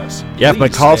important to us. Yeah, if my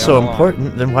Please call's stay so on the line.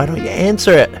 important, then why don't you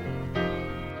answer it?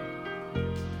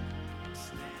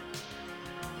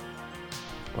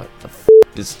 What the f***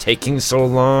 is taking so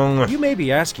long? You may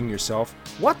be asking yourself,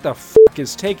 what the f***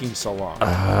 is taking so long? Please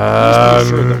be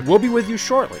assured that we'll be with you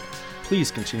shortly.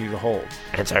 Please continue to hold.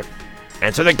 Answer.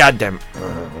 Answer the goddamn...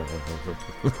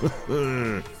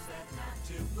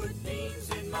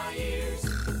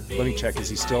 Let me check, is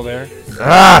he still there?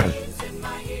 Ah!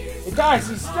 Hey guys,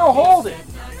 he's still holding!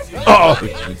 Oh!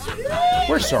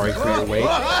 We're sorry for your wait.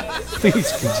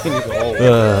 Please continue to hold.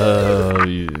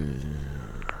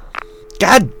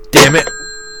 God damn it!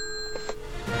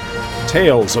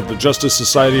 Tales of the Justice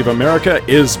Society of America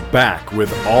is back with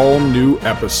all new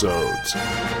episodes.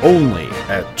 Only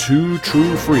at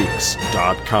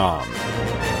twotruefreaks.com.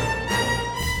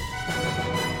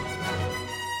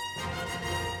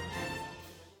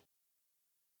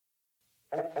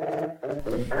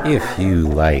 If you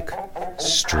like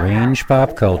strange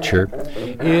pop culture,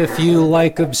 if you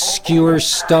like obscure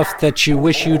stuff that you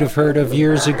wish you'd have heard of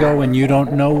years ago and you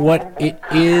don't know what it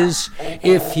is,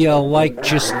 if you like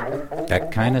just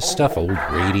that kind of stuff, old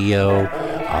radio,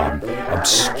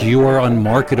 obscure,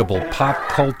 unmarketable pop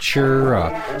culture,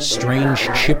 strange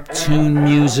chiptune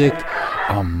music,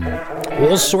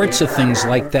 all sorts of things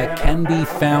like that can be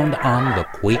found on the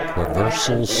Quake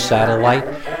Reversal satellite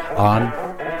on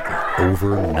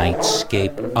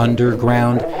Overnightscape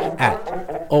Underground at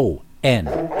onsug.com.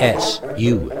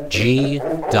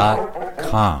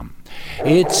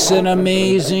 It's an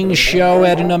amazing show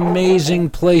at an amazing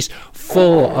place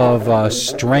full of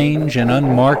strange and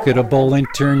unmarketable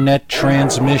internet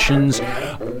transmissions,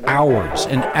 hours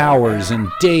and hours and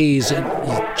days, and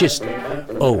just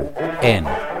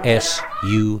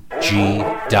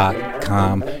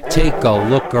onsug.com. Take a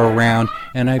look around,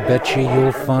 and I bet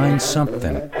you'll find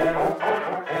something.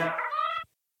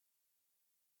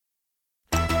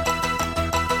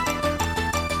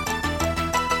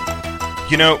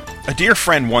 You know, a dear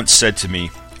friend once said to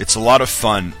me, it's a lot of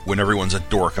fun when everyone's a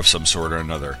dork of some sort or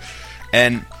another.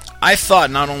 And I thought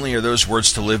not only are those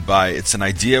words to live by, it's an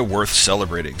idea worth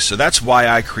celebrating. So that's why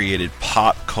I created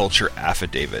Pop Culture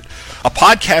Affidavit, a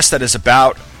podcast that is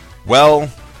about, well,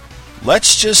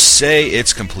 let's just say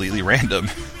it's completely random.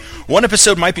 One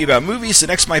episode might be about movies, the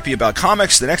next might be about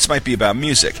comics, the next might be about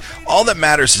music. All that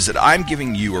matters is that I'm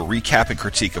giving you a recap and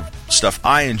critique of stuff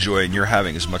I enjoy and you're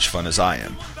having as much fun as I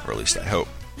am, or at least I hope.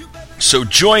 So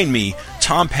join me,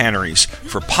 Tom Paneris,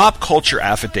 for Pop Culture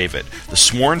Affidavit, the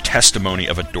sworn testimony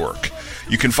of a dork.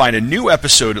 You can find a new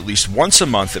episode at least once a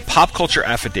month at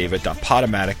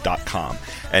popcultureaffidavit.podomatic.com,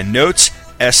 and notes,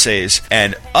 essays,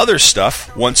 and other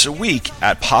stuff once a week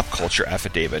at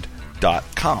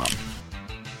popcultureaffidavit.com.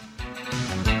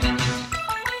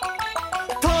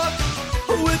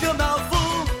 With your mouth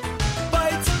full,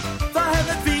 bite the hand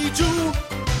that feeds you.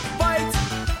 Bite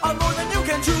on more than you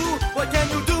can chew. What can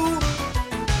you do?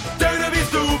 Dare to be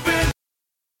stupid.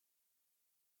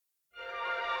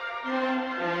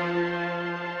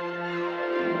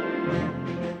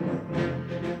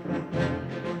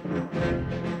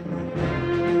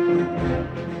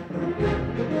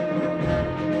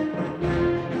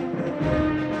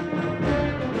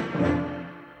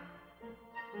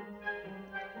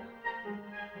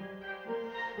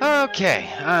 Okay,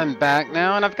 I'm back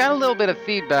now, and I've got a little bit of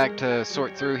feedback to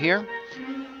sort through here.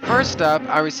 First up,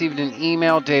 I received an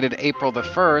email dated April the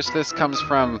 1st. This comes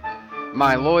from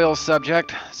my loyal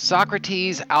subject,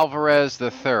 Socrates Alvarez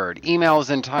III. Email is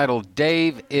entitled,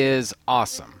 Dave is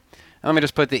Awesome. Let me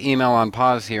just put the email on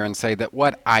pause here and say that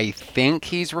what I think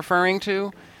he's referring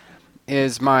to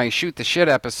is my Shoot the Shit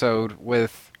episode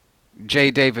with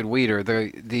J. David Weeder,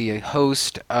 the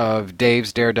host of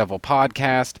Dave's Daredevil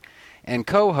podcast and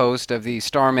co-host of the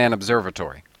Starman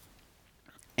Observatory.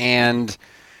 And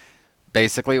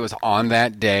basically, it was on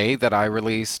that day that I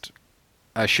released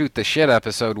a Shoot the Shit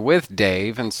episode with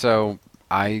Dave, and so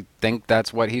I think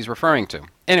that's what he's referring to.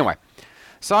 Anyway,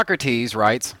 Socrates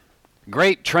writes,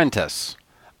 "Great Trentus.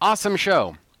 Awesome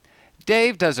show.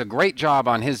 Dave does a great job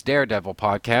on his Daredevil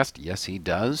podcast." Yes, he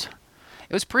does.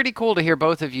 "It was pretty cool to hear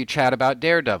both of you chat about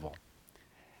Daredevil.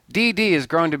 DD has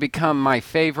grown to become my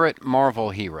favorite Marvel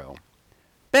hero.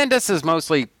 Bendis is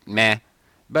mostly meh,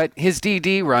 but his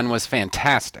DD run was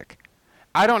fantastic.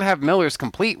 I don't have Miller's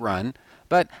complete run,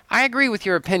 but I agree with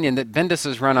your opinion that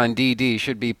Bendis' run on DD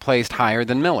should be placed higher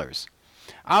than Miller's.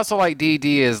 I also like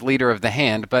DD as leader of the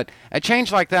Hand, but a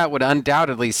change like that would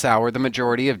undoubtedly sour the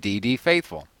majority of DD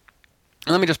faithful."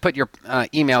 Let me just put your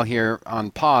email here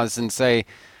on pause and say,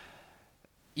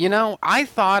 I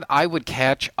thought I would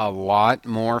catch a lot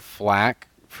more flack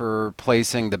for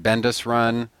placing the Bendis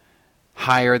run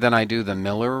higher than I do the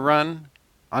Miller run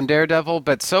on Daredevil,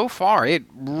 but so far it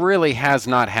really has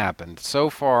not happened. So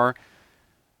far,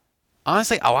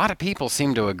 honestly, a lot of people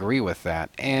seem to agree with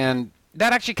that, and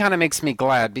that actually kind of makes me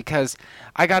glad, because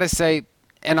I gotta say,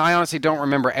 and I honestly don't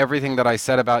remember everything that I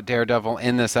said about Daredevil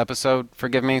in this episode,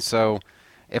 forgive me, so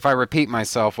if I repeat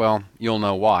myself, well, you'll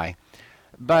know why.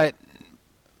 But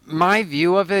my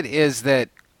view of it is that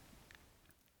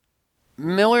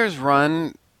Miller's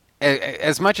run,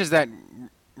 as much as that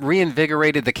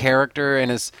reinvigorated the character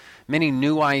and as many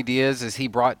new ideas as he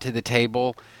brought to the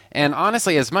table, and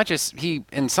honestly, as much as he,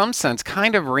 in some sense,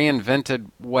 kind of reinvented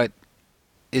what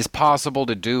is possible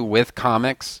to do with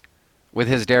comics, with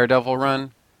his Daredevil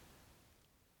run,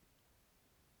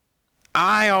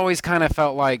 I always kind of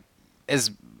felt like,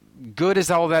 as good as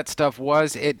all that stuff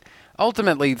was, it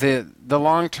ultimately, the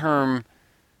long-term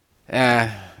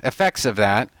effects of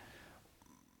that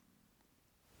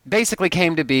basically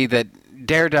came to be that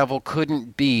Daredevil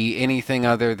couldn't be anything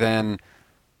other than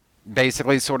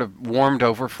basically sort of warmed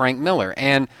over Frank Miller.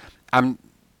 And I'm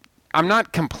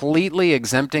not completely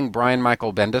exempting Brian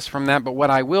Michael Bendis from that, but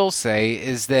what I will say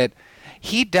is that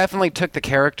he definitely took the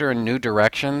character in new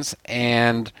directions,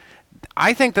 and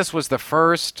I think this was the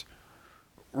first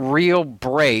real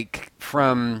break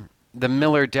from the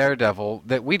Miller Daredevil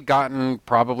that we'd gotten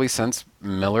probably since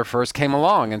Miller first came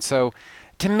along. And so,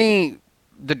 to me,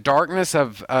 the darkness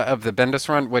of the Bendis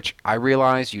run, which I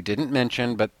realize you didn't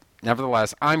mention, but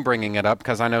nevertheless, I'm bringing it up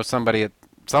because I know somebody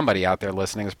out there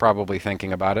listening is probably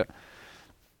thinking about it.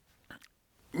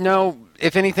 No,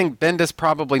 if anything, Bendis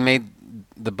probably made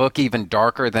the book even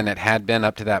darker than it had been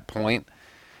up to that point.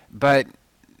 But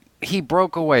he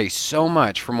broke away so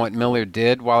much from what Miller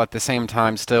did, while at the same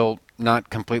time still not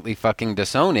completely fucking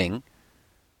disowning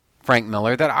Frank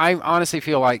Miller, that I honestly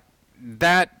feel like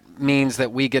that means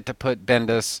that we get to put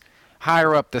Bendis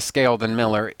higher up the scale than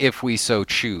Miller if we so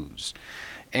choose.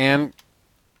 And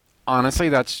honestly,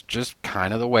 that's just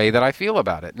kind of the way that I feel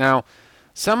about it. Now,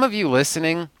 some of you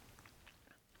listening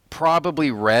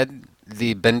probably read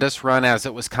the Bendis run as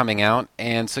it was coming out,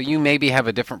 and so you maybe have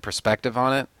a different perspective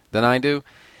on it than I do.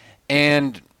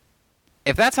 And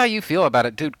if that's how you feel about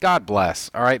it, dude, God bless,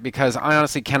 all right? Because I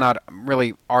honestly cannot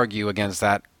really argue against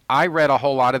that. I read a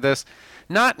whole lot of this,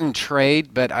 not in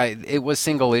trade, but it was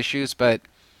single issues, but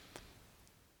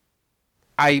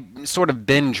I sort of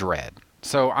binge read.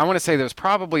 So I want to say there was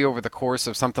probably over the course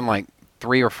of something like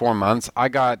 3 or 4 months,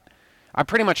 I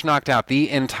pretty much knocked out the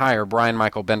entire Brian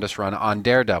Michael Bendis run on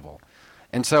Daredevil.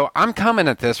 And so I'm coming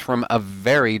at this from a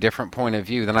very different point of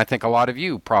view than I think a lot of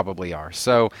you probably are.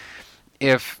 So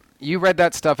if you read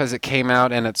that stuff as it came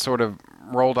out and it sort of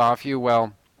rolled off you,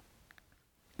 well,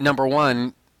 number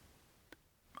one,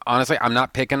 honestly, I'm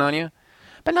not picking on you.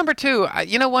 But number two,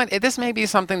 you know what? This may be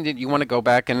something that you want to go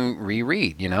back and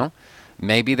reread,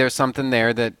 Maybe there's something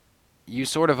there that you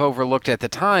sort of overlooked at the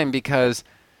time because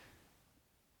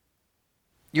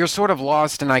you're sort of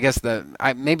lost in, I guess,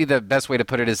 maybe the best way to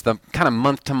put it is the kind of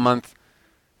month-to-month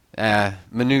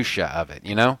minutia of it,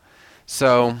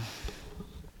 So,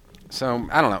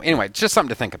 I don't know. Anyway, it's just something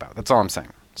to think about. That's all I'm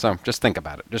saying. So, just think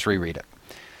about it. Just reread it.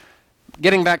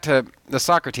 Getting back to the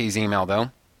Socrates email,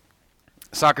 though.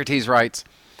 Socrates writes,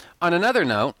 "On another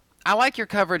note, I like your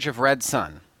coverage of Red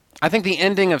Sun. I think the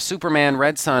ending of Superman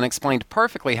Red Sun explained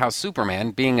perfectly how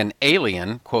Superman, being an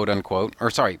alien, quote-unquote,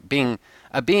 being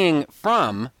a being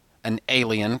from an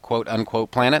alien,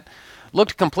 quote-unquote, planet,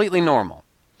 looked completely normal.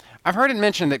 I've heard it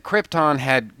mentioned that Krypton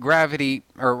had gravity,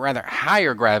 or rather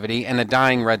higher gravity, and a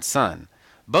dying red sun.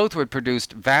 Both would produce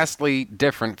vastly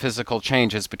different physical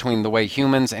changes between the way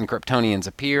humans and Kryptonians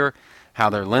appear, how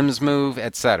their limbs move,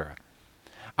 etc.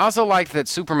 I also like that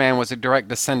Superman was a direct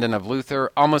descendant of Luthor,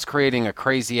 almost creating a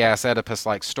crazy-ass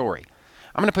Oedipus-like story.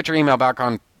 I'm going to put your email back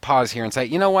on pause here and say,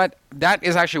 you know what? That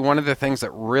is actually one of the things that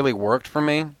really worked for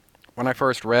me when I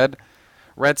first read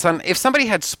Red Sun. If somebody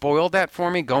had spoiled that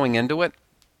for me going into it,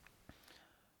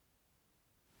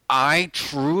 I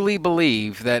truly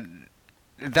believe that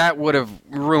that would have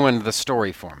ruined the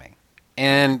story for me.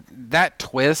 And that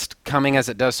twist coming as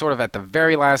it does sort of at the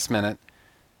very last minute,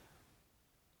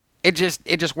 it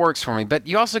just works for me. But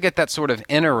you also get that sort of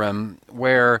interim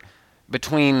where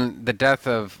between the death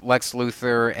of Lex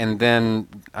Luthor and then,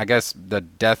 I guess, the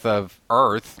death of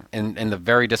Earth in the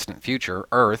very distant future,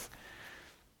 Earth,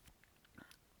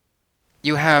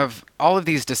 you have all of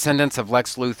these descendants of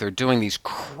Lex Luthor doing these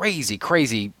crazy,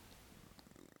 crazy,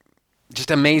 just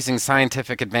amazing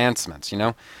scientific advancements, you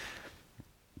know?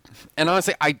 And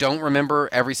honestly, I don't remember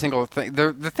every single thing.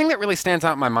 The thing that really stands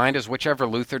out in my mind is whichever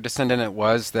Luthor descendant it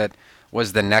was that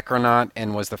was the Necronaut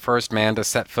and was the first man to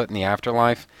set foot in the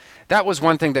afterlife. That was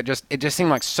one thing that just seemed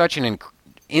like such an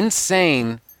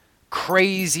insane,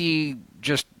 crazy,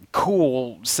 just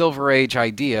cool Silver Age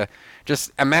idea.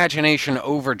 Just imagination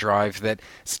overdrive that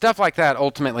stuff like that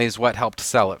ultimately is what helped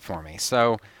sell it for me.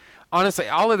 So honestly,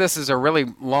 all of this is a really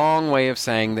long way of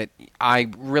saying that I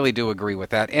really do agree with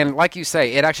that. And like you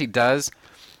say, it actually does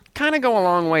kind of go a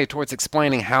long way towards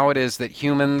explaining how it is that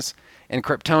humans and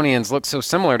Kryptonians look so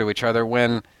similar to each other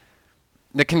when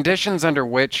the conditions under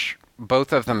which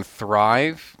both of them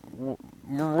thrive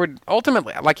would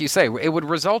ultimately, like you say, it would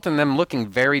result in them looking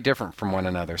very different from one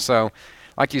another. So,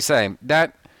 like you say,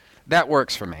 that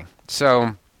works for me.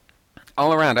 So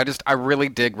all around, I really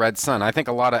dig Red Sun. I think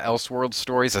a lot of Elseworld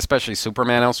stories, especially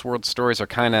Superman Elseworld stories, are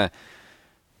kind of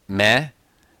meh,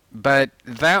 but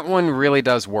that one really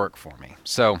does work for me.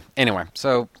 So anyway,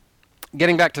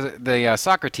 getting back to the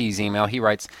Socrates email, he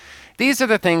writes, "These are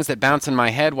the things that bounce in my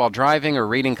head while driving or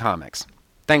reading comics.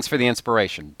 Thanks for the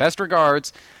inspiration. Best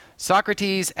regards,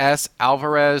 Socrates S.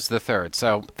 Alvarez III."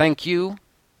 So thank you,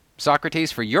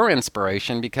 Socrates, for your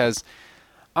inspiration, because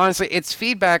honestly, it's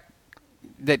feedback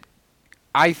that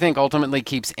I think ultimately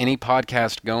keeps any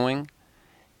podcast going.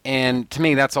 And to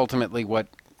me, that's ultimately what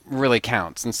really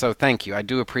counts. And so thank you. I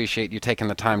do appreciate you taking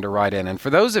the time to write in. And for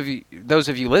those of you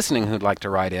listening who'd like to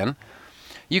write in,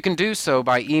 you can do so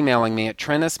by emailing me at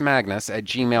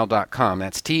trentusmagnus@gmail.com.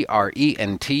 That's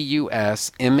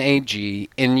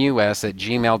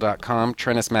TRENTUSMAGNUS@gmail.com.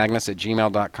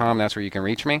 trentusmagnus@gmail.com. That's where you can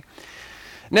reach me.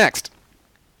 Next,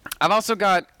 I've also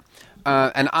got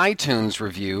an iTunes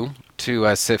review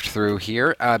to sift through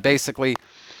here. Basically,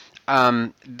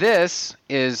 this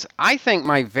is, I think,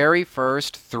 my very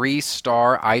first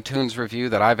 3-star iTunes review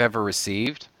that I've ever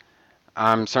received.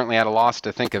 I'm certainly at a loss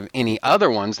to think of any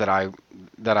other ones that I've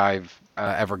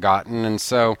ever gotten. And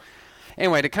so,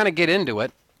 anyway, to kind of get into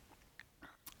it,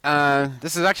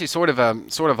 this is actually sort of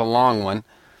a long one.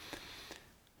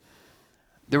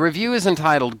 The review is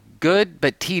entitled "Good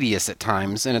but Tedious at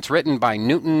Times," and it's written by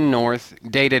Newton North,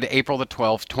 dated April the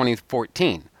 12th,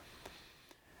 2014.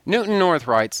 Newton North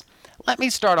writes, "Let me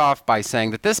start off by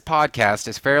saying that this podcast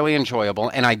is fairly enjoyable,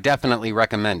 and I definitely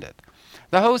recommend it.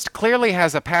 The host clearly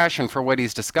has a passion for what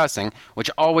he's discussing, which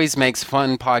always makes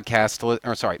podcasts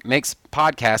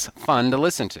fun to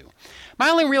listen to. My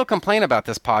only real complaint about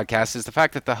this podcast is the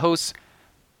fact that the host's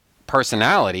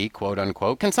personality, quote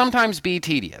unquote, can sometimes be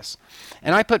tedious.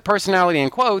 And I put personality in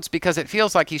quotes because it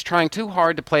feels like he's trying too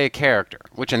hard to play a character,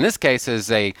 which in this case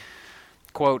is a,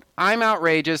 quote, I'm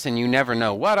outrageous and you never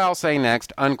know what I'll say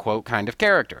next, unquote, kind of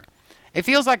character. It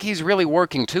feels like he's really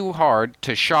working too hard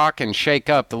to shock and shake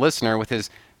up the listener with his,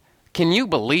 can you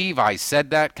believe I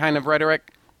said that kind of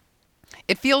rhetoric?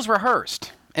 It feels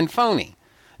rehearsed and phony,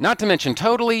 not to mention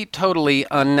totally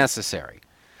unnecessary.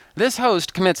 This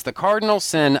host commits the cardinal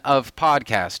sin of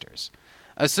podcasters,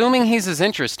 assuming he's as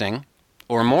interesting,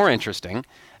 or more interesting,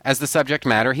 as the subject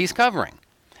matter he's covering.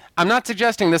 I'm not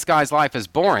suggesting this guy's life is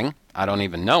boring, I don't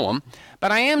even know him,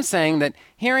 but I am saying that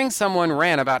hearing someone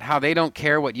rant about how they don't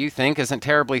care what you think isn't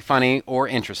terribly funny or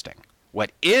interesting.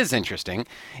 What is interesting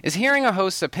is hearing a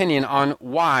host's opinion on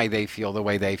why they feel the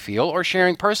way they feel, or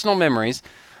sharing personal memories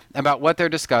about what they're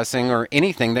discussing, or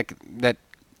anything that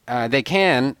they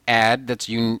can add that's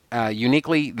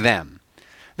uniquely them.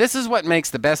 This is what makes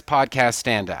the best podcasts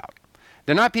stand out.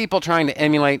 They're not people trying to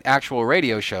emulate actual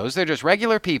radio shows. They're just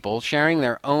regular people sharing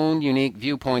their own unique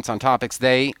viewpoints on topics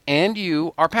they and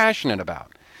you are passionate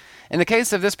about. In the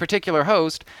case of this particular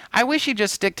host, I wish he'd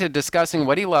just stick to discussing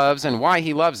what he loves and why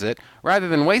he loves it, rather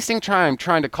than wasting time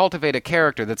trying to cultivate a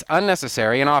character that's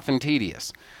unnecessary and often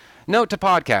tedious. Note to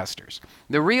podcasters,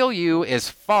 the real you is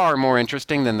far more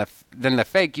interesting than the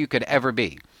fake you could ever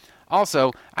be.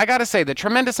 Also, I gotta say, the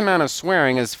tremendous amount of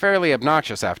swearing is fairly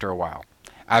obnoxious after a while.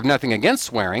 I have nothing against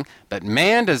swearing, but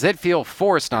man, does it feel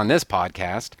forced on this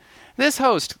podcast. This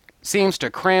host seems to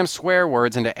cram swear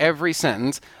words into every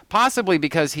sentence, possibly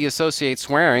because he associates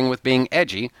swearing with being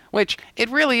edgy, which it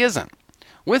really isn't.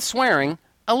 With swearing,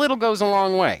 a little goes a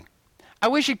long way. I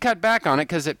wish you'd cut back on it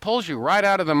because it pulls you right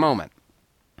out of the moment.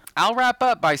 I'll wrap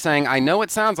up by saying I know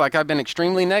it sounds like I've been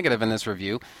extremely negative in this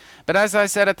review, but as I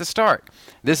said at the start,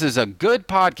 this is a good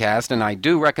podcast and I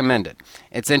do recommend it.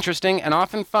 It's interesting and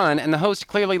often fun, and the host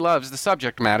clearly loves the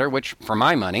subject matter, which, for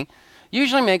my money,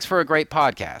 usually makes for a great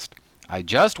podcast. I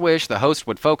just wish the host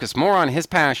would focus more on his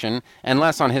passion and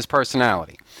less on his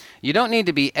personality. You don't need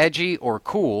to be edgy or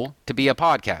cool to be a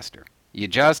podcaster. You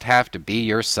just have to be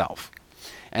yourself.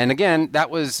 And again, that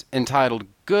was entitled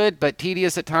Good But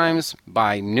Tedious at Times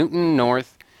by Newton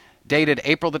North, dated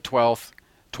April the 12th,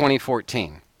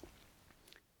 2014.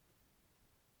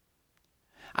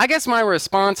 I guess my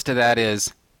response to that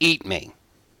is, eat me.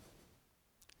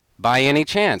 By any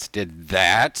chance, did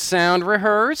that sound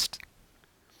rehearsed?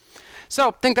 So,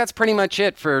 I think that's pretty much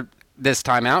it for this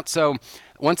time out. So,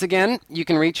 once again, you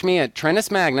can reach me at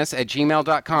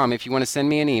trentusmagnus@gmail.com if you want to send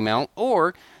me an email,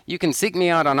 or you can seek me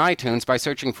out on iTunes by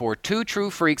searching for Two True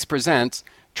Freaks Presents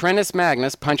Trentus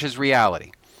Magnus Punches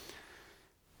Reality.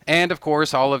 And, of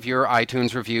course, all of your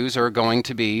iTunes reviews are going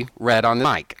to be read on the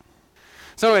mic.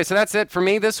 So anyway, so that's it for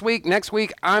me this week. Next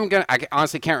week, I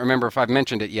honestly can't remember if I've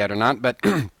mentioned it yet or not, but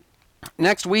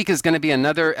next week is going to be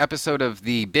another episode of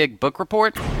the Big Book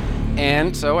Report,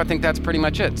 and so I think that's pretty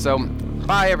much it. So,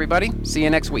 bye everybody. See you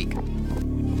next week.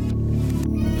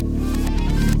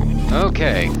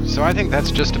 Okay, so I think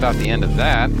that's just about the end of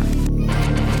that.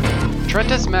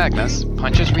 Trentus Magnus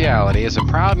Punches Reality is a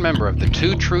proud member of the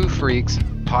Two True Freaks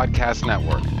podcast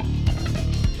network.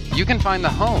 You can find the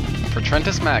home for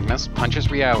Trentus Magnus Punches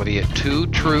Reality at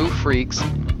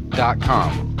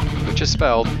twotruefreaks.com, which is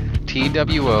spelled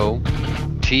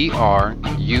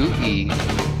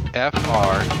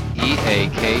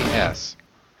TWOTRUEFREAKS.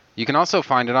 You can also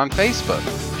find it on Facebook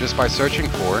just by searching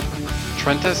for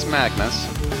Trentus Magnus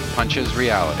Punches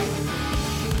Reality.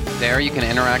 There you can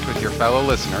interact with your fellow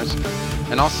listeners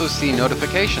and also see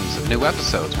notifications of new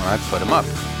episodes when I put them up.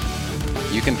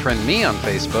 You can friend me on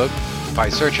Facebook by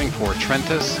searching for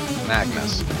Trentus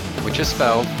Magnus, which is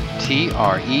spelled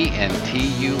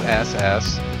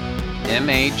TRENTUSSMAGNUSS.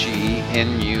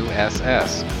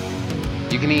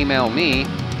 You can email me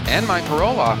and my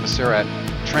parole officer at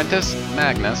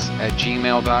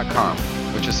trentusmagnus@gmail.com,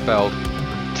 which is spelled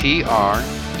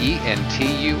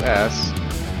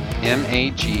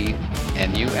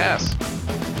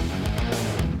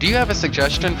TRENTUSMAGNUS. Do you have a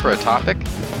suggestion for a topic?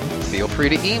 Feel free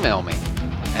to email me,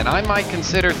 and I might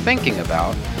consider thinking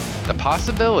about the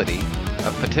possibility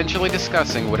of potentially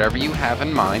discussing whatever you have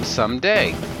in mind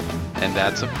someday. And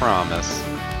that's a promise.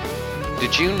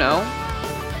 Did you know?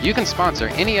 You can sponsor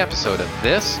any episode of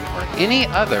this or any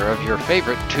other of your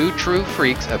favorite Two True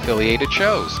Freaks affiliated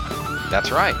shows.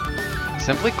 That's right.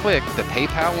 Simply click the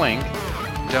PayPal link,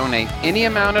 donate any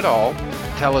amount at all,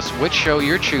 tell us which show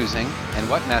you're choosing and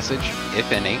what message,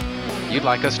 if any, you'd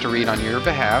like us to read on your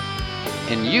behalf,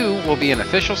 and you will be an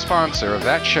official sponsor of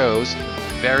that show's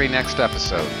very next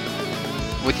episode,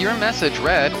 with your message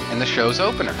read in the show's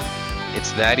opener.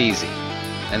 It's that easy,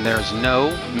 and there's no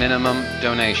minimum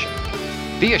donation.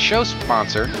 Be a show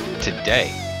sponsor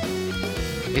today.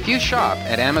 If you shop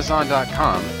at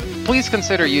Amazon.com, please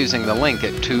consider using the link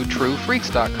at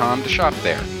twotruefreaks.com to shop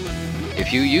there.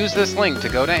 If you use this link to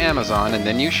go to Amazon and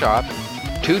then you shop,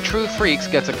 Two True Freaks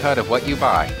gets a cut of what you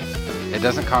buy. It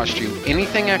doesn't cost you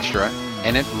anything extra,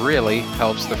 and it really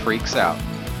helps the freaks out.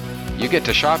 You get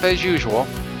to shop as usual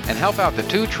and help out the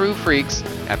Two True Freaks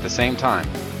at the same time.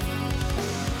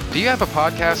 Do you have a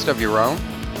podcast of your own?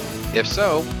 If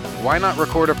so, why not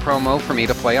record a promo for me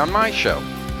to play on my show?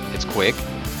 It's quick,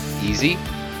 easy,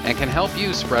 and can help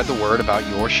you spread the word about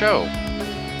your show.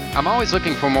 I'm always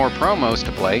looking for more promos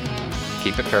to play.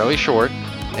 Keep it fairly short,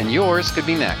 and yours could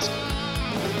be next.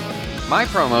 My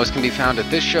promos can be found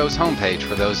at this show's homepage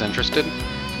for those interested.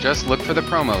 Just look for the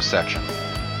promo section.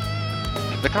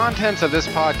 The contents of this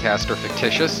podcast are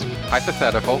fictitious,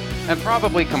 hypothetical, and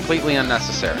probably completely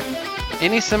unnecessary.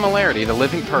 Any similarity to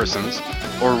living persons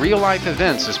or real-life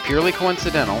events is purely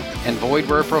coincidental and void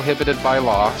where prohibited by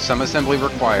law, some assembly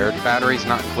required, batteries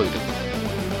not included.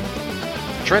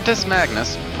 Trentus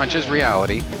Magnus Punches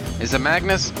Reality is a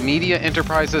Magnus Media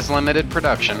Enterprises Limited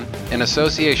production in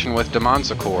association with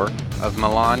Demonsacor of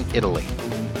Milan, Italy.